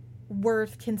also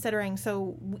worth considering.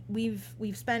 So we've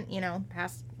spent, you know,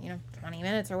 past, you know, 20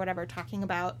 minutes or whatever talking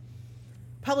about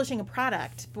publishing a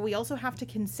product, but we also have to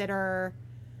consider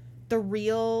the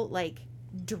real like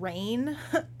drain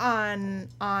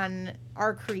on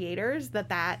our creators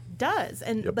that does.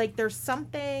 And like there's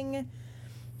something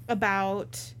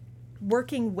about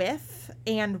working with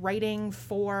and writing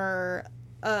for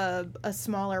a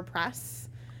smaller press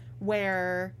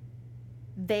where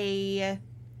they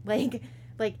like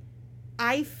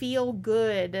I feel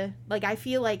good. Like, I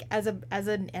feel like as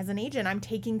an agent, I'm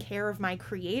taking care of my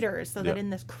creators so that in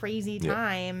this crazy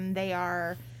time they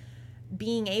are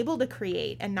being able to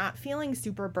create and not feeling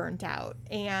super burnt out,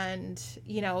 and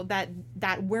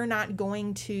that we're not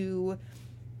going to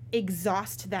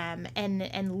exhaust them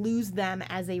and lose them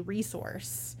as a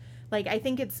resource. Like, I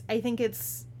think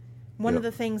it's one of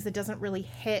the things that doesn't really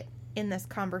hit in this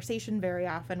conversation very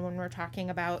often when we're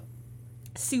talking about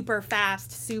super fast,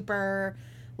 super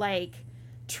like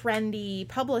trendy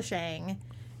publishing,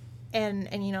 and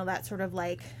that sort of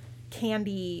like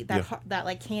candy, that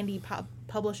like candy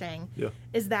publishing,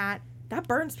 is that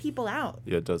burns people out.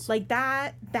 Yeah, it does. Like,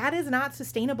 that is not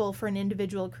sustainable for an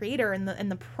individual creator, and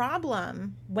the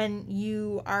problem when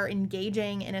you are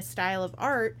engaging in a style of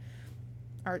art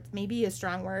may be a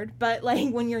strong word, but like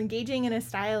when you're engaging in a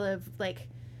style of like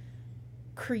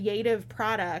creative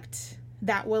product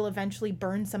that will eventually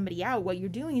burn somebody out, what you're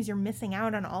doing is you're missing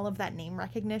out on all of that name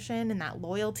recognition and that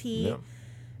loyalty. Yeah.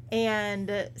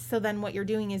 And so then what you're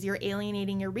doing is you're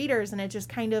alienating your readers, and it just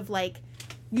kind of like,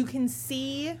 you can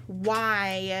see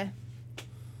why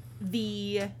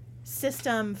the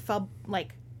system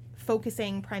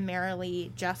focusing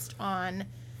primarily just on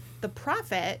the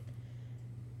profit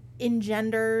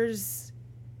engenders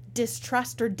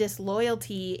distrust or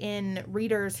disloyalty in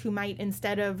readers who might,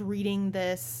 instead of reading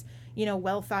this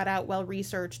well thought out, well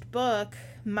researched book,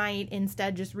 might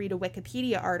instead just read a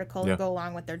Wikipedia article and go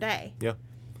along with their day. Yeah.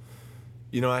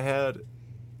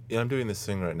 I'm doing this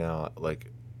thing right now,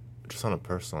 like, just on a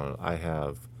personal, I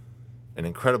have an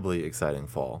incredibly exciting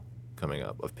fall coming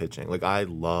up of pitching. Like, I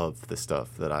love the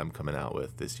stuff that I'm coming out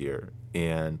with this year,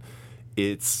 and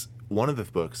it's one of the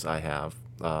books I have.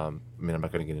 I'm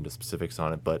not going to get into specifics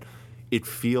on it, but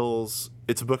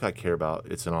it's a book I care about.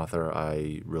 It's an author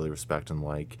I really respect and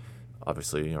like,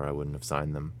 obviously, or I wouldn't have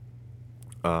signed them.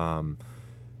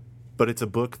 But it's a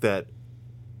book that,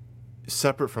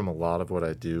 separate from a lot of what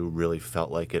I do, really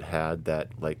felt like it had that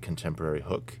like contemporary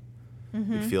hook.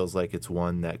 Mm-hmm. It feels like it's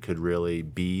one that could really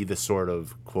be the sort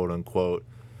of quote unquote,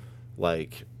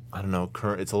 like, I don't know,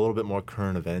 current. It's a little bit more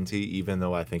current event-y, even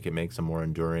though I think it makes a more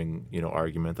enduring,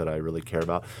 argument that I really care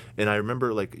about. And I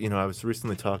remember, like, I was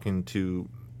recently talking to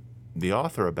the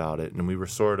author about it, and we were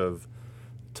sort of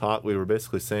we were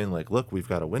basically saying, like, look, we've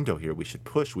got a window here. We should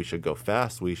push. We should go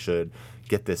fast. We should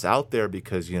get this out there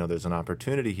because, there's an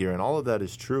opportunity here. And all of that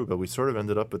is true, but we sort of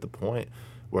ended up at the point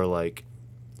where, like,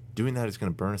 doing that is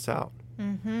going to burn us out.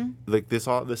 Mm-hmm. Like, this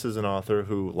is an author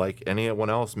who, like anyone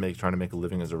else trying to make a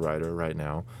living as a writer right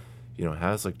now,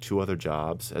 has like 2 other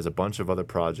jobs, has a bunch of other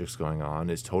projects going on,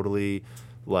 is totally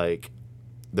like,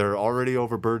 they're already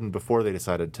overburdened before they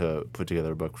decided to put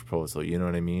together a book proposal. You know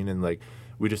what I mean? And like,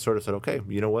 we just sort of said, okay,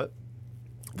 you know what?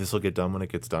 This will get done when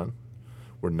it gets done.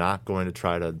 We're not going to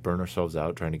try to burn ourselves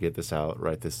out trying to get this out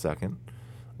right this second.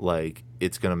 Like,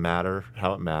 it's going to matter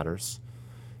how it matters.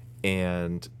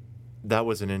 And that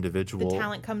was an individual. The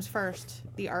talent comes first.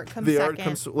 The art comes second. The art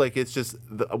comes, like, it's just,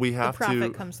 we have the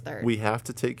profit comes third. We have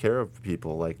to take care of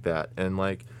people like that. And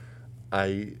like,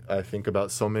 I think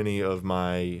about so many of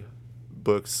my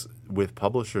books with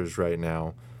publishers right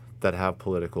now that have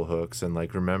political hooks, and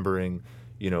like remembering,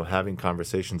 having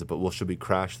conversations about, well, should we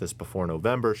crash this before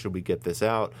November? Should we get this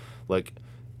out? Like,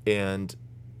 and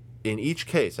in each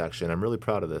case, actually, and I'm really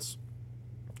proud of this,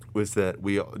 was that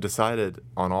we decided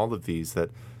on all of these that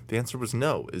the answer was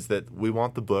no, is that we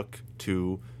want the book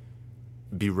to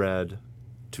be read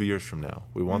 2 years from now.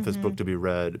 We want this book to be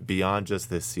read beyond just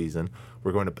this season.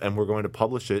 We're going to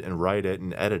publish it and write it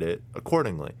and edit it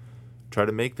accordingly. Try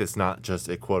to make this not just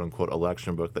a quote-unquote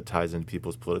election book that ties into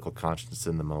people's political conscience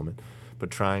in the moment,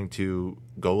 but trying to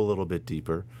go a little bit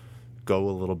deeper, go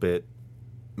a little bit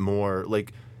more,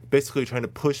 like, basically trying to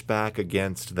push back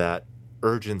against that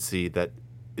urgency that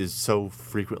is so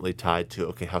frequently tied to,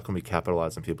 okay, how can we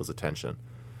capitalize on people's attention?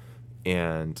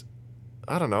 And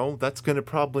I don't know, that's going to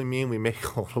probably mean we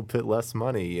make a little bit less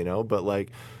money, but like,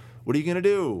 what are you going to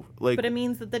do? Like, but it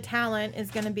means that the talent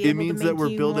is going to be able to make you more money. It means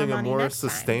that we're building a more next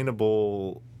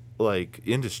sustainable like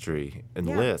industry and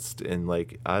list, and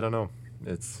like, I don't know,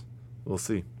 we'll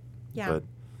see. Yeah. But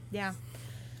yeah.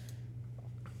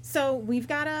 So we've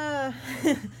got a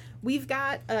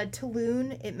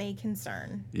Tulun It May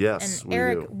Concern. Yes, and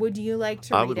Eric, would you like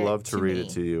to read it? I would love to read it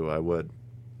to you. I would.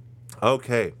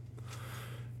 Okay.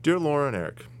 Dear Laura and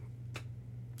Eric,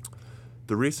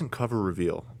 the recent cover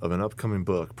reveal of an upcoming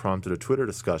book prompted a Twitter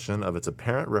discussion of its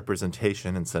apparent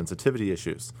representation and sensitivity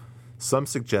issues. Some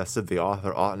suggested the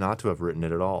author ought not to have written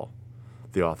it at all.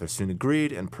 The author soon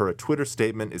agreed, and per a Twitter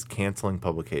statement, is canceling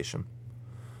publication.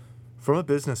 From a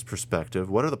business perspective,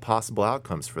 what are the possible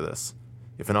outcomes for this?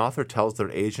 If an author tells their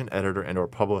agent, editor, and or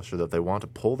publisher that they want to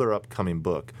pull their upcoming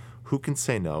book, who can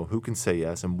say no, who can say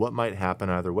yes, and what might happen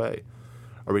either way?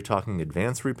 Are we talking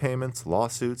advance repayments,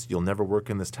 lawsuits, you'll never work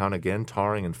in this town again,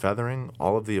 tarring and feathering,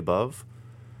 all of the above?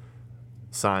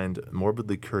 Signed,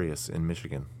 Morbidly Curious in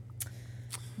Michigan.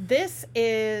 This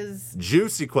is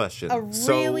Juicy question. a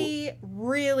really,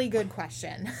 really good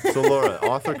question. So Laura,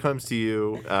 author comes to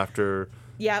you after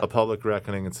Yep. a public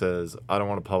reckoning and says, I don't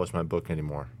want to publish my book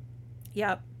anymore.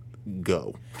 Yep.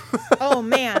 Go. Oh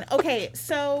man. Okay,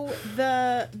 so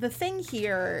the thing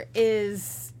here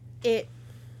is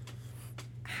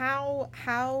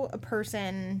how a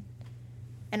person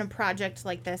and a project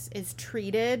like this is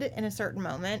treated in a certain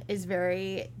moment is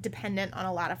very dependent on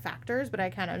a lot of factors, but I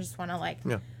kind of just want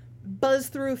to buzz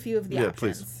through a few of the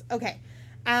options. Please. Okay.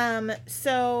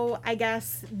 So I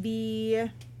guess the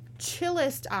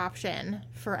chillest option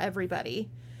for everybody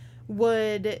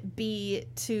would be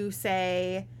to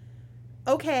say,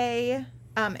 okay,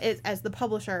 as the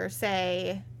publisher,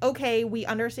 say, okay, we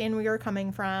understand where you're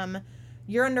coming from.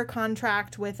 You're under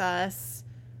contract with us.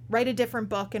 Write a different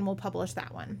book and we'll publish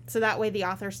that one. So that way the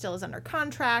author still is under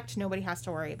contract. Nobody has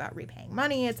to worry about repaying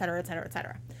money, et cetera, et cetera, et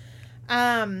cetera.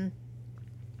 I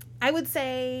would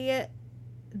say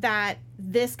that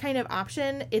this kind of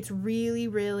option, it's really,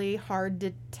 really hard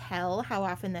to tell how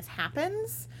often this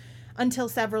happens until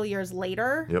several years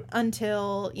later,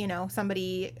 until,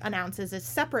 somebody announces a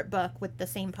separate book with the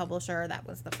same publisher that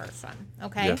was the first one.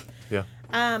 Okay. Yeah.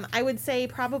 I would say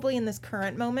probably in this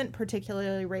current moment,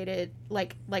 particularly related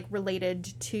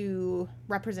to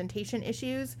representation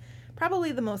issues,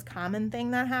 probably the most common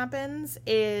thing that happens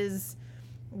is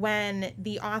when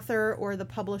the author or the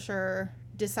publisher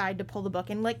decide to pull the book.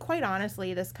 And quite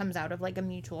honestly, this comes out of a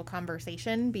mutual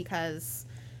conversation because,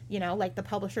 the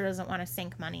publisher doesn't want to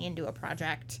sink money into a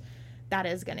project that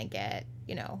is going to get,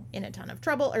 in a ton of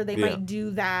trouble, or they might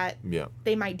do that. Yeah.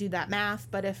 They might do that math.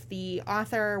 But if the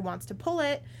author wants to pull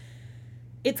it,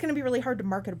 it's going to be really hard to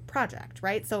market a project,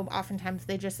 right? So oftentimes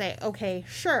they just say, okay,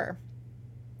 sure.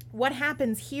 What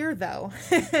happens here, though,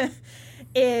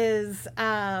 is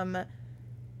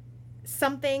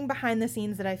something behind the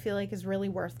scenes that I feel like is really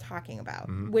worth talking about,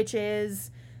 which is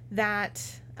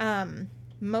that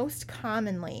most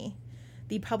commonly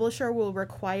the publisher will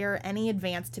require any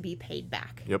advance to be paid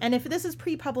back. Yep. And if this is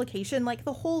pre-publication,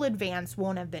 the whole advance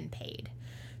won't have been paid.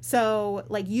 So,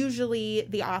 usually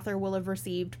the author will have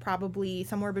received probably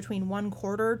somewhere between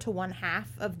 1/4 to 1/2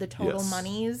 of the total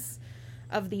monies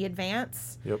of the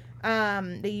advance. Yep.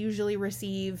 They usually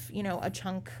receive, a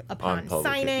chunk upon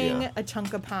signing, a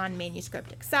chunk upon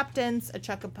manuscript acceptance, a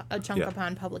chunk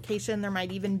upon publication. There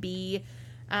might even be,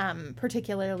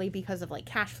 particularly because of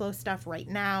cash flow stuff right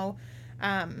now,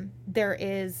 there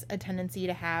is a tendency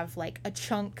to have a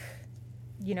chunk,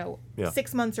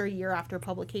 6 months or a year after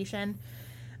publication.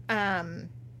 And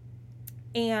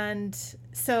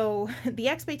so the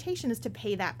expectation is to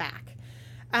pay that back.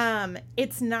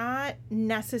 It's not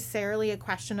necessarily a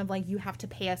question of you have to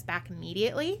pay us back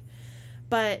immediately,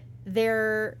 but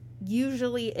there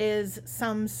usually is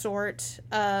some sort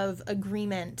of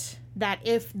agreement that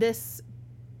if this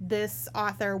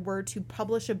author were to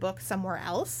publish a book somewhere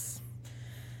else,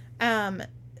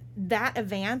 that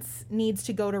advance needs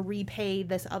to go to repay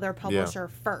this other publisher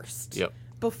first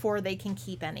before they can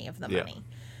keep any of the money.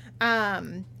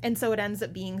 And so it ends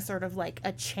up being sort of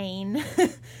a chain,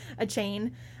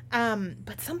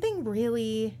 but something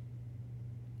really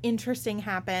interesting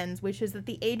happens, which is that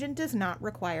the agent is not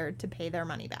required to pay their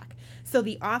money back. So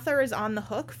the author is on the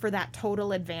hook for that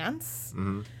total advance,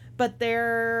 but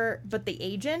the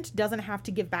agent doesn't have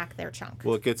to give back their chunk.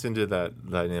 Well, it gets into that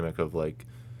dynamic of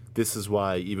this is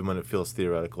why, even when it feels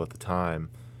theoretical at the time,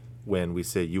 when we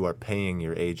say you are paying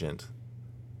your agent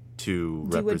to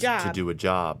do a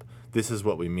job, this is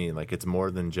what we mean. It's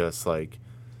more than just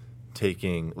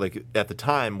taking, at the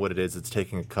time, what it is, it's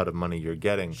taking a cut of money you're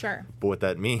getting. Sure. But what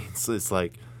that means is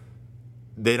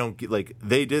they don't get,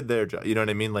 they did their job. You know what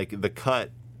I mean? The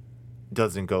cut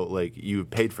doesn't go, you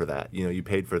paid for that. You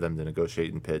paid for them to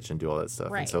negotiate and pitch and do all that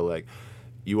stuff. Right. And so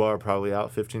you are probably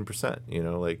out 15%.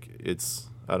 It's,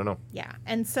 I don't know. Yeah.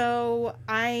 And so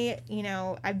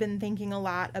I've been thinking a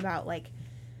lot about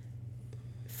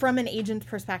from an agent's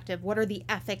perspective, what are the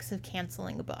ethics of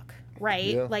canceling a book,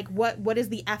 right? Yeah. What is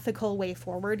the ethical way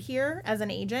forward here as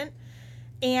an agent?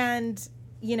 And,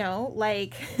 as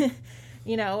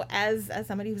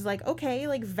somebody who's okay,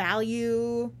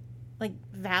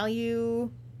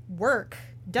 value work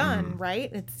done,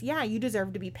 right? It's, you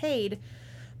deserve to be paid.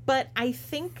 But I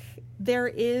think there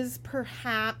is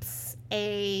perhaps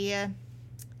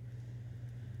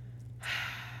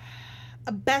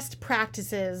best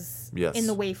practices Yes. in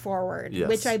the way forward, Yes.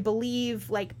 which I believe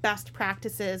like best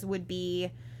practices would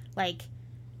be like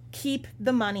keep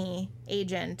the money,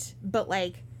 agent, but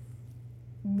like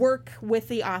work with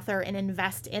the author and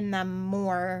invest in them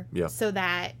more Yeah. so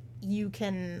that you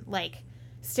can like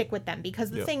stick with them. Because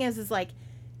the Yeah. thing is like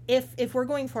if we're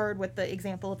going forward with the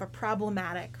example of a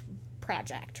problematic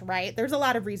project, right? There's a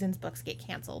lot of reasons books get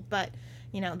canceled, but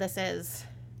you know, this is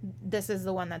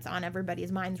the one that's on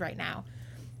everybody's minds right now.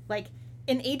 Like,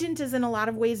 an agent is in a lot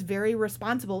of ways very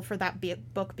responsible for that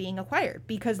book being acquired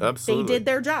because Absolutely. they did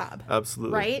their job.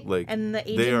 Absolutely. Right? Like, And the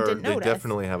agent didn't notice. They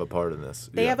definitely have a part in this.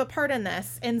 They Yeah. have a part in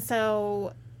this. And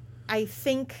so I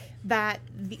think that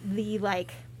the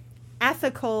like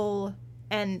ethical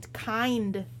and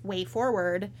kind way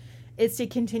forward is to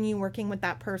continue working with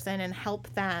that person and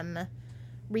help them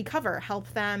recover,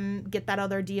 help them get that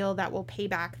other deal that will pay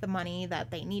back the money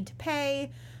that they need to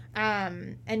pay,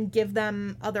 and give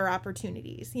them other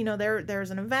opportunities. You know,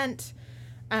 there's an event,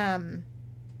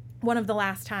 one of the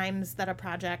last times that a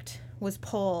project was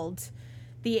pulled,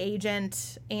 the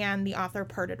agent and the author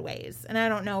parted ways. And I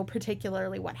don't know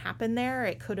particularly what happened there.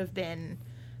 It could have been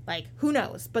like, who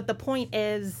knows? But the point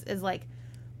is like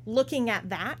looking at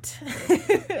that.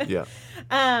 Yeah.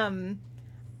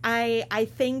 I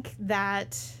think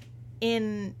that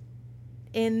in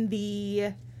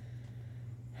the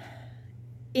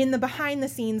behind the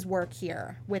scenes work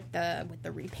here with the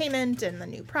repayment and the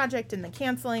new project and the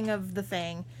canceling of the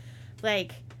thing,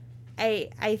 like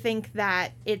I think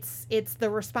that it's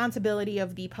the responsibility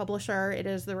of the publisher, it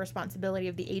is the responsibility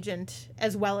of the agent,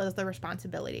 as well as the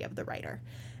responsibility of the writer.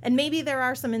 And maybe there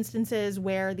are some instances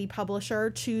where the publisher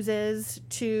chooses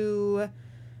to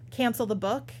cancel the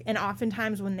book, and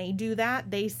oftentimes when they do that,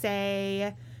 they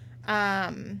say,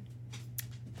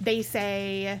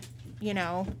 you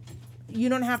know, you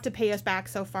don't have to pay us back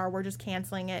so far, we're just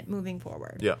canceling it moving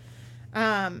forward. Yeah.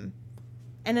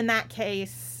 And in that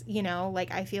case, you know,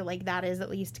 like I feel like that is at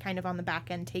least kind of on the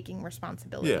back end taking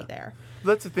responsibility there.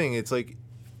 That's the thing. It's like,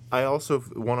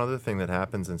 one other thing that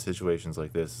happens in situations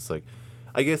like this is like,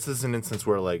 I guess this is an instance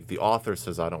where like the author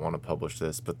says, I don't want to publish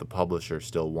this, but the publisher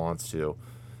still wants to.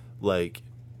 Like,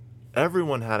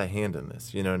 everyone had a hand in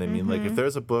this, you know what I mean? Like, if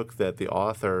there's a book that the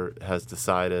author has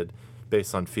decided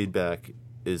based on feedback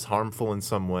is harmful in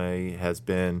some way, has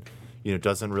been, you know,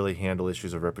 doesn't really handle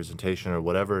issues of representation or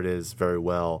whatever it is very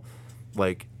well,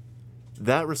 like,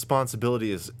 that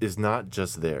responsibility is not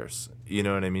just theirs, you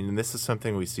know what I mean? And this is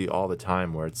something we see all the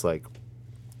time where it's like,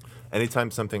 anytime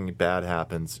something bad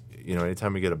happens, you know,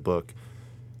 anytime we get a book,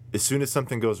 as soon as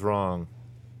something goes wrong,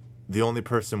 the only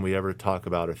person we ever talk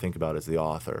about or think about is the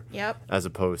author. Yep. As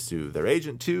opposed to their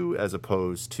agent too, as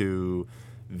opposed to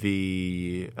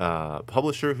the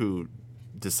publisher who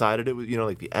decided it was, you know,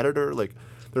 like the editor. Like,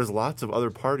 there's lots of other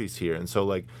parties here. And so,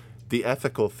 like, the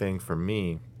ethical thing for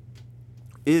me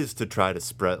is to try to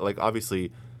spread, like,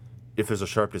 obviously, if there's a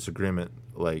sharp disagreement,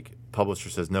 like, publisher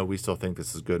says, no, we still think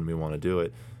this is good and we want to do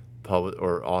it.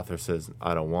 Or author says,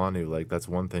 I don't want to. Like, that's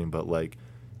one thing. But, like,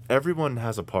 everyone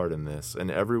has a part in this,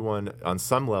 and everyone on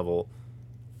some level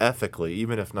ethically,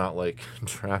 even if not like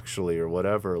contractually or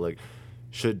whatever, like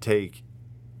should take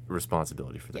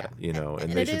responsibility for that, you know,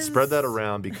 and they should spread that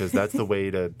around because that's the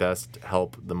way to best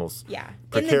help the most in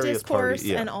the discourse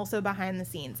party. And also behind the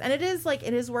scenes. And it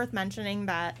is worth mentioning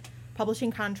that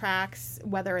publishing contracts,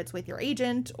 whether it's with your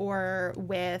agent or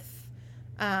with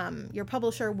your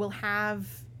publisher, will have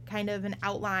kind of an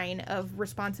outline of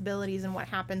responsibilities and what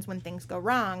happens when things go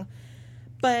wrong.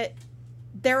 But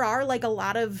there are like a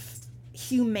lot of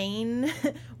humane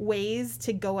ways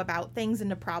to go about things and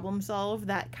to problem solve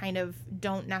that kind of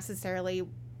don't necessarily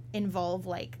involve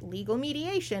like legal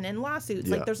mediation and lawsuits.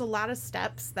 Like, there's a lot of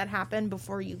steps that happen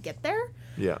before you get there.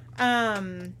 Yeah.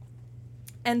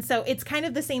 And so it's kind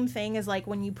of the same thing as like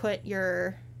when you put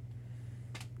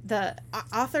the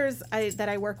authors that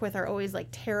I work with are always like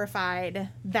terrified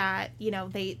that, you know,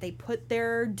 they put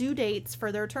their due dates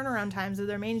for their turnaround times of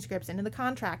their manuscripts into the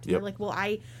contract. And they're like, well,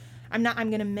 I'm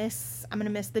going to miss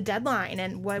the deadline,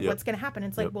 and what's going to happen?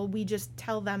 It's like, well, we just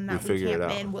tell them that we can't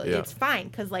win. Well, it's fine.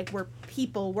 'Cause like we're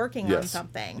people working on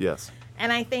something. Yes.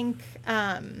 And I think,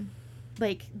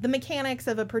 like the mechanics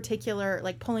of a particular,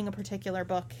 like pulling a particular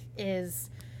book is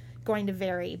going to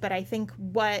vary. But I think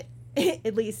what,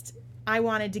 at least I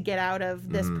wanted to get out of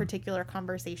this particular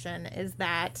conversation is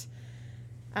that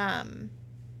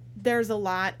there's a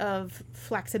lot of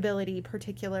flexibility,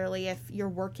 particularly if you're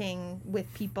working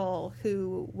with people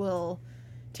who will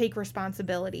take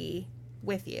responsibility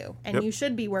with you. And you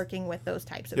should be working with those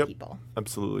types of people.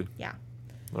 Absolutely. Yeah.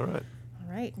 All right. All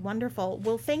right. Wonderful.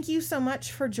 Well, thank you so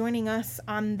much for joining us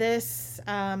on this,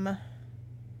 on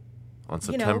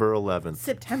September 11th.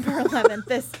 September 11th,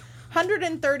 this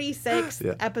 136th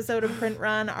Yeah. episode of Print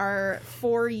Run, our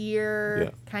 4-year Yeah.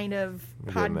 kind of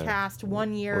We're getting podcast, there.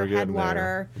 1 year We're getting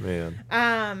Headwater. there,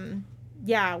 man.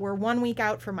 Yeah, we're 1 week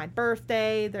out from my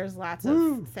birthday. There's lots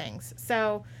of things.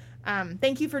 So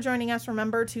thank you for joining us.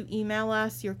 Remember to email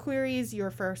us your queries, your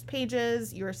first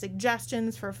pages, your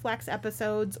suggestions for Flex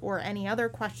episodes, or any other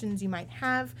questions you might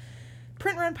have.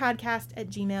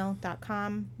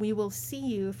 printrunpodcast@gmail.com. We will see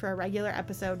you for a regular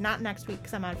episode, not next week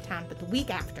because I'm out of town, but the week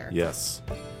after. Yes.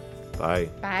 Bye.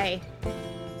 Bye.